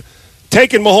being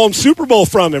taking Mahomes' Super Bowl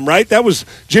from him, right? That was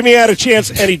Jimmy had a chance,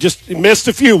 and he just missed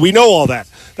a few. We know all that.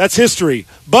 That's history.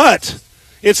 But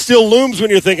it still looms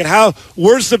when you're thinking,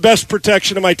 where's the best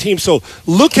protection of my team? So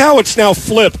look how it's now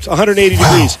flipped 180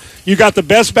 degrees. You got the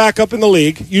best backup in the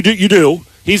league. You do.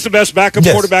 He's the best backup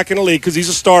quarterback in the league because he's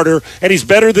a starter, and he's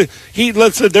better than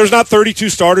there's not 32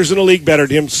 starters in the league better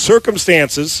than him.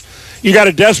 Circumstances. You got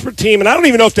a desperate team, and I don't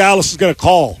even know if Dallas is going to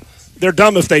call. They're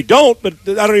dumb if they don't, but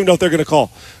I don't even know if they're going to call.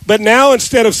 But now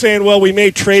instead of saying, well, we may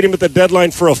trade him at the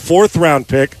deadline for a 4th-round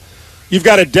pick, you've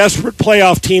got a desperate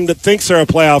playoff team that thinks they're a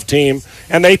playoff team,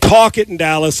 and they talk it in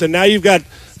Dallas, and now you've got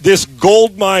this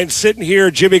gold mine sitting here,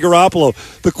 Jimmy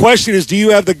Garoppolo. The question is, do you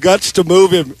have the guts to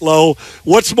move him, Low?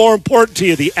 What's more important to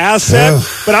you, the asset?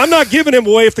 But I'm not giving him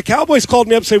away. If the Cowboys called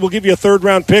me up and say, we'll give you a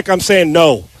 3rd-round pick, I'm saying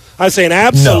no. I'm saying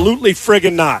absolutely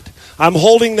friggin' not. I'm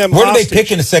holding them hostage. Where do they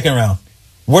pick in the 2nd round?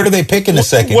 Where do they pick in the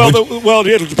 2nd? Well,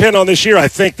 it'll depend on this year. I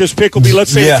think this pick will be.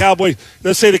 Let's say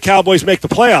the Cowboys make the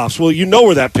playoffs. Well, you know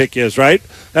where that pick is, right?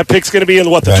 That pick's going to be in the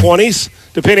 20s,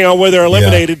 depending on where they're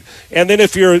eliminated. Yeah. And then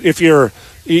if you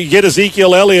get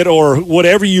Ezekiel Elliott or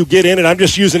whatever you get in it, I'm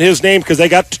just using his name because they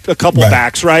got a couple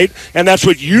backs, right? And that's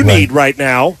what you need right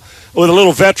now with a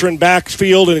little veteran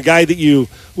backfield and a guy that you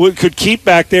could keep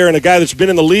back there and a guy that's been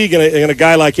in the league and a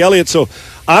guy like Elliott. So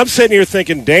I'm sitting here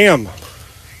thinking, damn.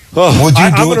 Would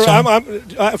you do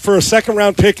it for a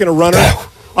 2nd-round pick and a runner?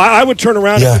 I would turn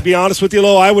around and, to be honest with you,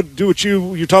 Lo, I would do what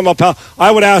you're talking about.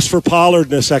 I would ask for Pollard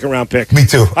in a 2nd-round pick. Me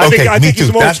too. I think he's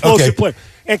a more explosive player.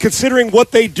 And considering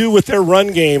what they do with their run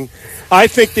game, I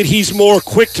think that he's more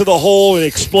quick to the hole and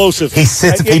explosive. He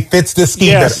fits the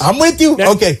scheme better. I'm with you.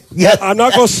 I'm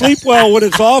not going to sleep well when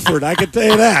it's offered. I can tell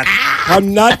you that.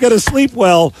 I'm not going to sleep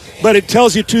well, but it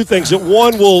tells you 2 things. That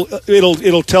one,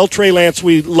 it'll tell Trey Lance,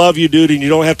 we love you, dude, and you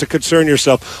don't have to concern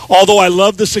yourself. Although I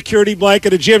love the security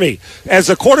blanket of Jimmy. As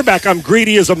a quarterback, I'm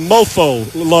greedy as a mofo,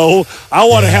 Low. I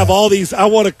want to have all these.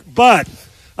 But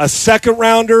a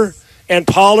 2nd-rounder and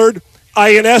Pollard, I,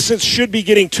 in essence, should be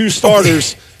getting 2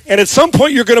 starters. And at some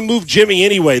point, you're going to move Jimmy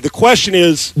anyway. The question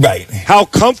is, how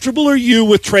comfortable are you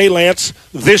with Trey Lance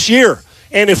this year?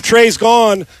 And if Trey's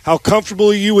gone, how comfortable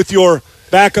are you with your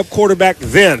backup quarterback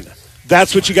then?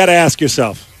 That's what you got to ask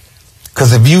yourself.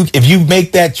 Because if you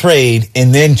make that trade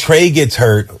and then Trey gets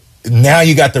hurt, now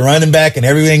you got the running back and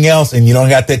everything else, and you don't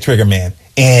got that trigger man.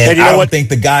 And I don't think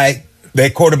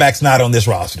that quarterback's not on this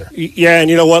roster. Yeah, and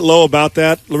you know what, Low, about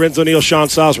that? Lorenzo Neal, Sean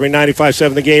Salisbury,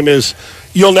 95.7 The Game is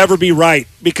you'll never be right.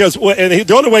 Because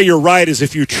the only way you're right is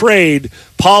if you trade,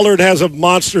 Pollard has a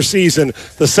monster season,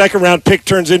 the 2nd-round pick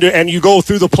turns into, and you go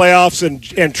through the playoffs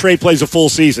and Trey plays a full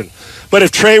season. But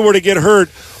if Trey were to get hurt,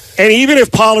 and even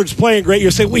if Pollard's playing great, you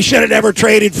say, we should have never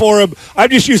traded for him. I'm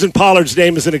just using Pollard's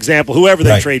name as an example, whoever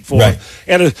they trade for.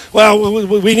 And,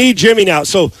 we need Jimmy now.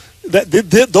 So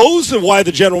those are why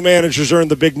the general managers earn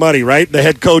the big money, right? The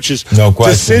head coaches. No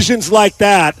question. Decisions like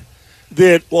that,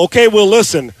 okay, we'll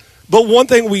listen. But one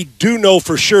thing we do know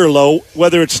for sure, Lo,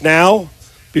 whether it's now,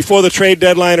 before the trade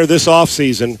deadline, or this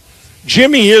offseason,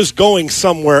 Jimmy is going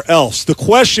somewhere else. The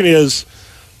question is,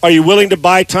 are you willing to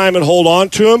buy time and hold on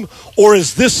to him? Or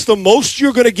is this the most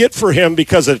you're going to get for him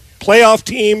because a playoff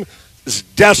team is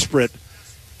desperate?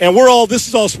 And this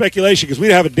is all speculation because we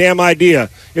don't have a damn idea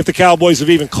if the Cowboys have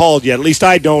even called yet. At least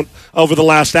I don't over the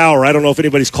last hour. I don't know if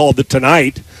anybody's called it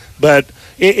tonight. But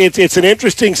it's an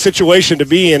interesting situation to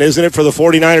be in, isn't it, for the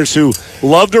 49ers who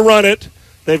love to run it.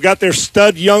 They've got their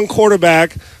stud young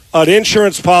quarterback, an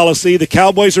insurance policy. The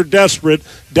Cowboys are desperate.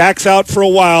 Dak's out for a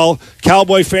while.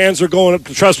 Cowboy fans are going up.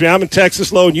 Trust me, I'm in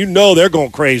Texas, Low, and you know they're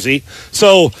going crazy.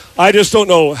 So I just don't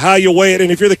know how you weigh it.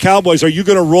 And if you're the Cowboys, are you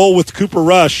going to roll with Cooper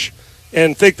Rush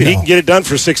and think that he can get it done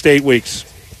for 6 to 8 weeks?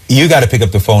 You got to pick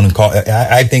up the phone and call.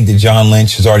 I think that John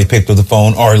Lynch has already picked up the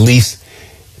phone, or at least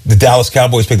the Dallas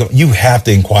Cowboys picked up. You have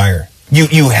to inquire.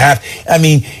 You have. I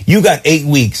mean, you got 8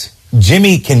 weeks.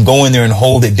 Jimmy can go in there and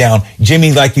hold it down.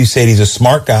 Jimmy, like you said, he's a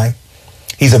smart guy.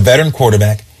 He's a veteran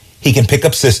quarterback. He can pick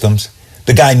up systems.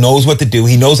 The guy knows what to do.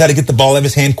 He knows how to get the ball out of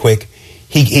his hand quick.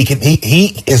 He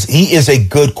is a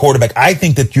good quarterback. I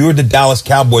think that you're the Dallas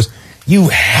Cowboys. You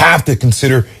have to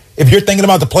consider if you're thinking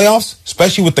about the playoffs,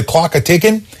 especially with the clock a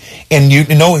ticking, and you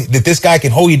know that this guy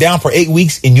can hold you down for 8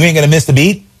 weeks and you ain't going to miss the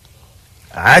beat,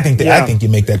 I think you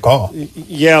make that call.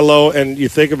 Yeah, Lo, and you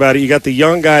think about it, you got the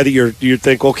young guy that you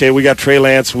think, okay, we got Trey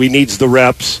Lance, we needs the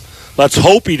reps. Let's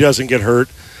hope he doesn't get hurt.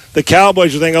 The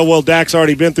Cowboys are thinking, oh, well, Dak's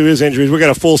already been through his injuries. We got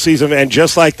a full season, and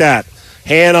just like that,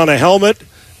 hand on a helmet,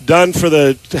 done for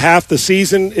the half the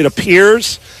season, it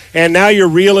appears, and now you're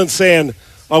reeling saying,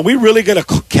 are we really going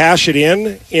to cash it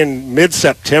in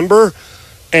mid-September?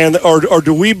 And or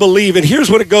do we believe, and here's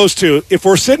what it goes to, if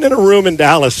we're sitting in a room in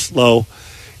Dallas, Lo,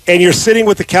 and you're sitting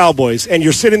with the Cowboys, and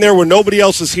you're sitting there where nobody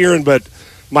else is hearing but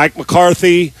Mike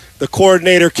McCarthy, the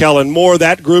coordinator, Kellen Moore,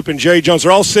 that group, and Jerry Jones,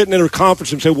 they're all sitting in a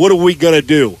conference and saying, what are we going to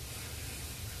do?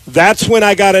 That's when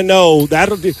I got to know.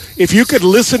 If you could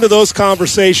listen to those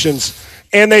conversations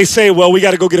and they say, well, we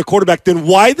got to go get a quarterback, then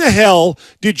why the hell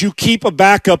did you keep a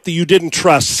backup that you didn't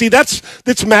trust? See,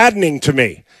 that's maddening to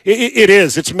me. It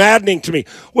is. It's maddening to me.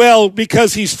 Well,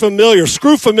 because he's familiar.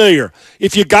 Screw familiar.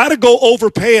 If you got to go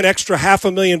overpay an extra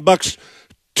 $500,000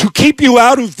 to keep you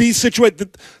out of these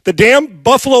situations, the damn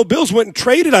Buffalo Bills went and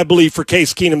traded, I believe, for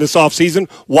Case Keenum this offseason.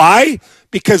 Why?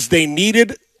 Because they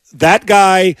needed that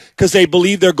guy because they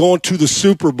believe they're going to the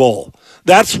Super Bowl.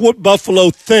 That's what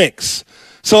Buffalo thinks.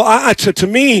 So to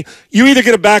me, you either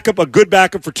get a good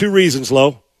backup for two reasons,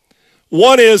 Lo.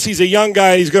 One is he's a young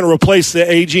guy, he's going to replace the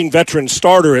aging veteran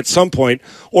starter at some point.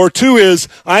 Or two is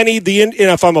I need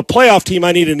if I'm a playoff team,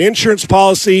 I need an insurance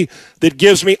policy that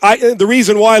gives me the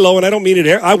reason why, Lo, and I don't mean it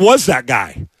here, I was that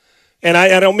guy. And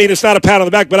I don't mean it's not a pat on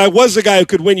the back, but I was the guy who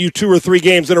could win you 2 or 3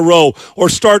 games in a row or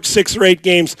start 6 or 8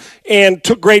 games and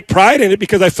took great pride in it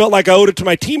because I felt like I owed it to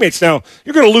my teammates. Now,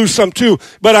 you're going to lose some too,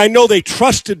 but I know they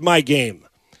trusted my game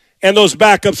and those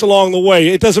backups along the way.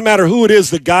 It doesn't matter who it is,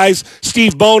 the guys,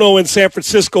 Steve Bono in San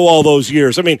Francisco all those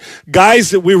years. I mean, guys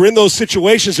that we were in those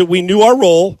situations that we knew our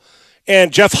role,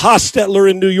 and Jeff Hostetler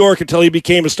in New York until he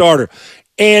became a starter.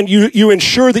 And you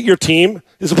ensure that your team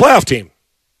is a playoff team.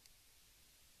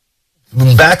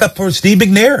 Backup for Steve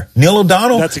McNair, Neil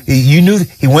O'Donnell. You knew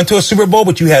he went to a Super Bowl,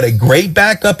 but you had a great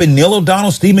backup in Neil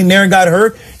O'Donnell. Steve McNair got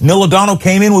hurt. Neil O'Donnell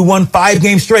came in. We won 5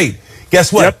 games straight.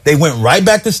 Guess what? Yep. They went right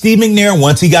back to Steve McNair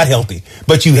once he got healthy.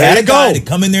 But you had a guy to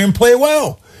come in there and play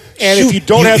well. And if you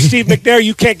don't have Steve McNair,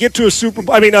 you can't get to a Super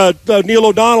Bowl. I mean, Neil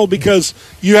O'Donnell, because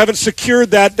you haven't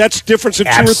secured that. That's difference in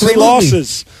 2 or 3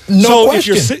 losses. No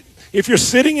question. If you're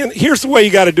sitting in, here's the way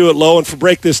you got to do it, Lo, and to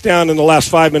break this down in the last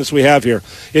 5 minutes we have here.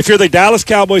 If you're the Dallas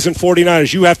Cowboys and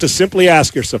 49ers, you have to simply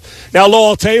ask yourself. Now, Lo,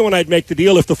 I'll tell you when I'd make the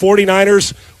deal. If the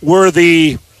 49ers were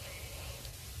the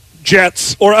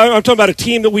Jets, or I'm talking about a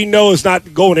team that we know is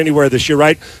not going anywhere this year,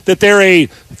 right? That they're a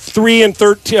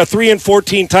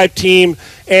 3-14 type team,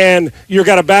 and you've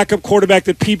got a backup quarterback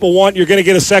that people want. You're going to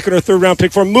get a 2nd or 3rd round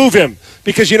pick for him. Move him,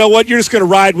 because you know what? You're just going to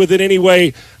ride with it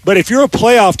anyway. But if you're a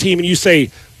playoff team and you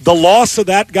say the loss of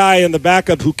that guy in the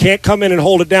backup who can't come in and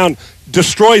hold it down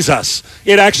destroys us,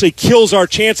 it actually kills our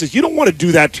chances. You don't want to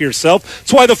do that to yourself.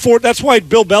 That's why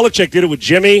Bill Belichick did it with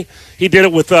Jimmy. He did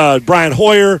it with Brian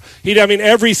Hoyer.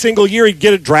 Every single year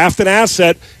he'd draft an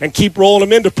asset and keep rolling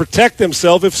them in to protect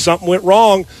himself if something went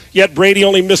wrong. Yet Brady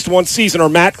only missed 1 season, or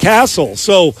Matt Castle.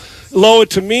 So, Lo,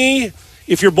 to me,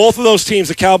 if you're both of those teams,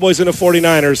 the Cowboys and the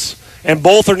 49ers, and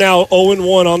both are now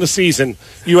 0-1 on the season,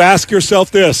 you ask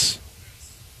yourself this.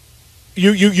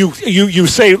 You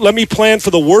say, let me plan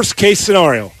for the worst case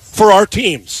scenario for our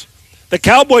teams. The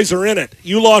Cowboys are in it.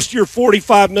 You lost your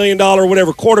 $45 million or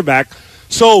whatever quarterback.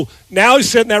 So now you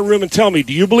sit in that room and tell me,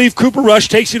 do you believe Cooper Rush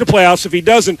takes you to playoffs? If he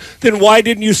doesn't, then why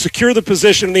didn't you secure the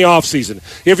position in the offseason?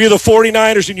 If you're the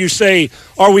 49ers and you say,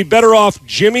 are we better off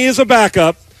Jimmy as a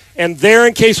backup and there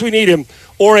in case we need him,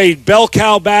 or a bell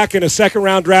cow back in a 2nd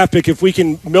round draft pick if we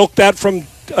can milk that from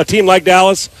a team like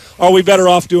Dallas, are we better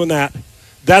off doing that?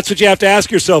 That's what you have to ask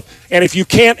yourself. And if you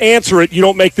can't answer it, you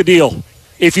don't make the deal.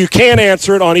 If you can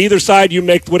answer it on either side, you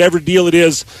make whatever deal it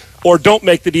is, or don't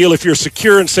make the deal if you're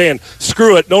secure and saying,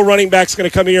 screw it, no running back's going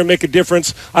to come in here and make a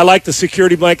difference. I like the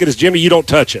security blanket as Jimmy, you don't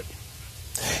touch it.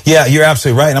 Yeah, you're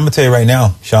absolutely right. And I'm going to tell you right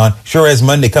now, Sean, sure as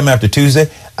Monday come after Tuesday,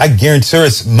 I guarantee, sure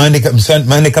as Monday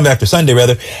come after Sunday,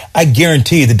 rather, I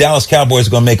guarantee the Dallas Cowboys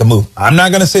are going to make a move. I'm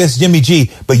not going to say it's Jimmy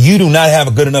G, but you do not have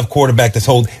a good enough quarterback that's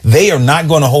hold. They are not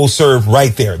going to hold serve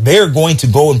right there. They're going to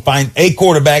go and find a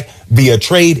quarterback via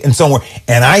trade and somewhere.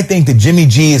 And I think that Jimmy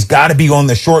G has got to be on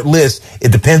the short list.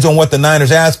 It depends on what the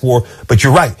Niners ask for. But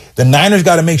you're right. The Niners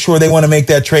got to make sure they want to make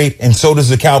that trade, and so does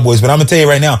the Cowboys. But I'm going to tell you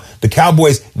right now, the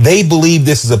Cowboys, they believe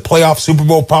this is a playoff Super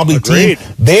Bowl probably team.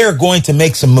 They're going to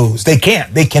make some moves. They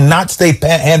can't. They cannot stand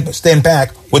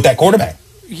back with that quarterback.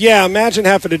 Yeah, imagine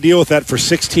having to deal with that for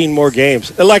 16 more games.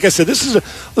 And like I said,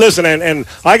 listen, and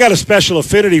I got a special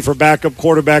affinity for backup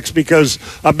quarterbacks because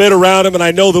I've been around them, and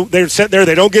I know that they're sitting there,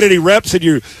 they don't get any reps, and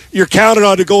you're counted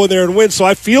on to go in there and win. So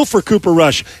I feel for Cooper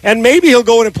Rush. And maybe he'll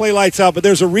go in and play lights out, but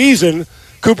there's a reason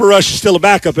Cooper Rush is still a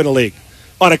backup in the league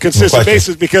on a consistent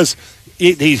basis because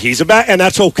he's a back, and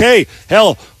that's okay.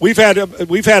 Hell, we've had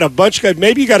a bunch of,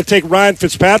 maybe you got to take Ryan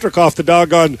Fitzpatrick off the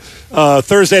doggone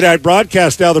Thursday night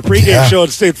broadcast now, the pregame show,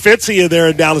 and stay Fitzy in there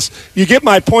in Dallas. You get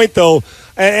my point, though,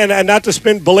 and not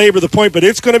to belabor the point, but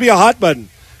it's going to be a hot button.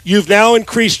 You've now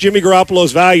increased Jimmy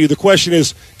Garoppolo's value. The question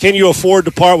is, can you afford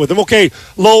to part with him? Okay,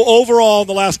 Low, overall in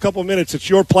the last couple of minutes, it's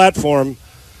your platform.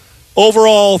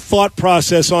 Overall thought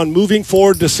process on moving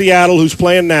forward to Seattle, who's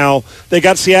playing now. They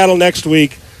got Seattle next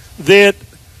week. That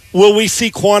will we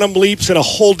see quantum leaps in a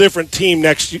whole different team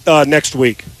next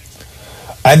week?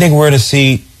 I think we're going to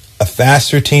see a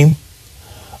faster team,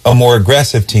 a more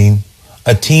aggressive team,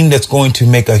 a team that's going to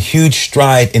make a huge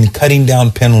stride in cutting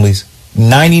down penalties.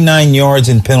 99 yards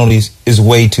in penalties is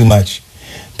way too much.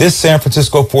 This San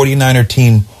Francisco 49er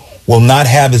team will not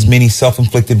have as many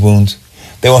self-inflicted wounds.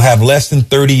 They will have less than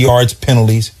 30 yards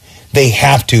penalties. They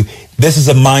have to. This is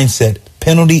a mindset.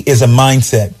 Penalty is a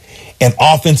mindset. And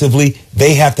offensively,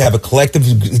 they have to have a collective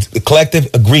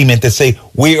agreement that say,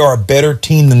 we are a better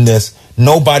team than this.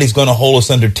 Nobody's going to hold us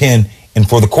under 10. And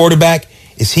for the quarterback,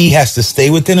 he has to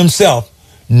stay within himself,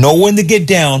 know when to get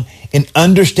down, and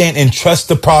understand and trust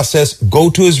the process, go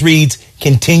to his reads,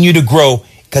 continue to grow,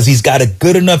 because he's got a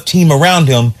good enough team around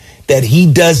him that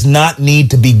he does not need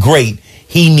to be great.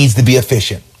 He needs to be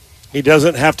efficient. He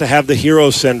doesn't have to have the hero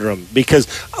syndrome because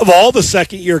of all the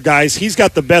second-year guys, he's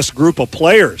got the best group of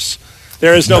players.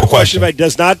 There is no question about it. He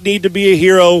does not need to be a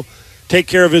hero, take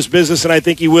care of his business, and I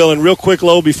think he will. And real quick,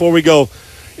 Low, before we go,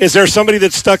 is there somebody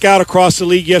that stuck out across the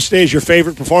league yesterday as your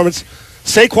favorite performance?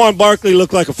 Saquon Barkley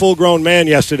looked like a full-grown man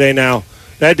yesterday now.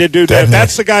 That did do that.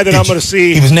 That's the guy that I'm going to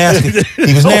see. He was nasty.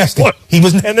 He was nasty. He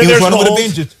was running with a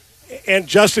vengeance. And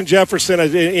Justin Jefferson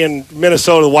in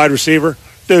Minnesota, the wide receiver.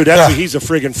 Dude, he's a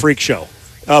friggin' freak show.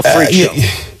 Show.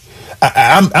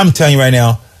 I'm telling you right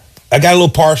now, I got a little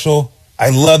partial. I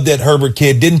love that Herbert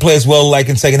kid. Didn't play as well like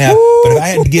in second half. Woo! But if I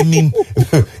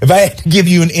had to give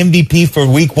you an MVP for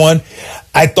week one,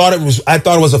 I thought it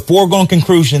was a foregone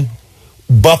conclusion.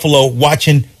 Buffalo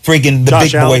watching friggin' the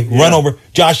Josh big Allen, boy run over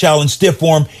Josh Allen, stiff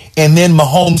arm, and then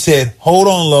Mahomes said, "Hold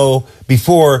on, Low,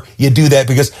 before you do that,"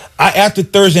 because after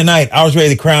Thursday night, I was ready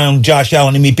to crown Josh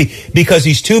Allen MVP because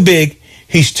he's too big.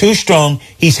 He's too strong.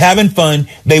 He's having fun.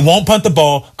 They won't punt the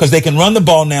ball because they can run the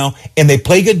ball now, and they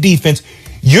play good defense.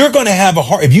 You're going to have a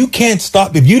hard – if you can't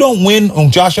stop – if you don't win on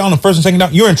Josh Allen on first and second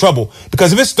down, you're in trouble.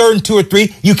 Because if it's 3rd and 2 or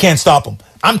 3, you can't stop them.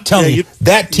 I'm telling you,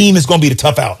 that team is going to be the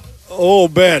tough out. Oh,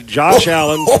 man. Josh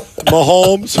Allen,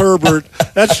 Mahomes, Herbert.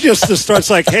 That's just the start.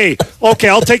 It's like, hey, okay,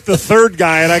 I'll take the third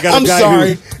guy, and I got a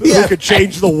guy who could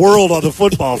change the world on the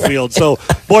football field. So,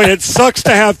 boy, it sucks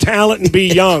to have talent and be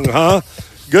young, huh?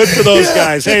 Good for those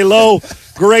guys. Hey, Low,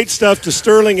 great stuff to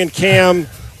Sterling and Cam.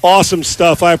 Awesome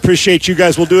stuff. I appreciate you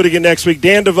guys. We'll do it again next week.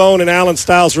 Dan Devone and Alan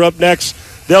Stiles are up next.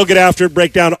 They'll get after it,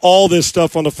 break down all this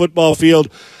stuff on the football field.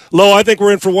 Low, I think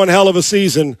we're in for one hell of a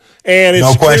season, and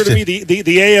it's clear to me the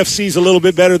AFC is a little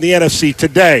bit better than the NFC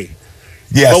today.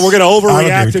 Yes. But we're going to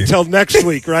overreact until next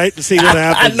week, right, to see what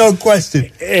happens. No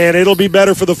question. And it'll be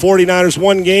better for the 49ers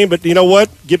one game, but you know what?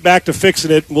 Get back to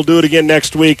fixing it. We'll do it again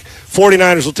next week.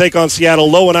 49ers will take on Seattle.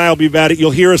 Low and I will be about it.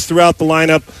 You'll hear us throughout the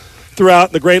lineup,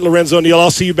 throughout the great Lorenzo Neal.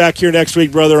 I'll see you back here next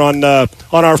week, brother, on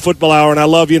our football hour, and I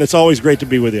love you, and it's always great to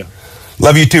be with you.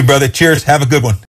 Love you too, brother. Cheers. Have a good one.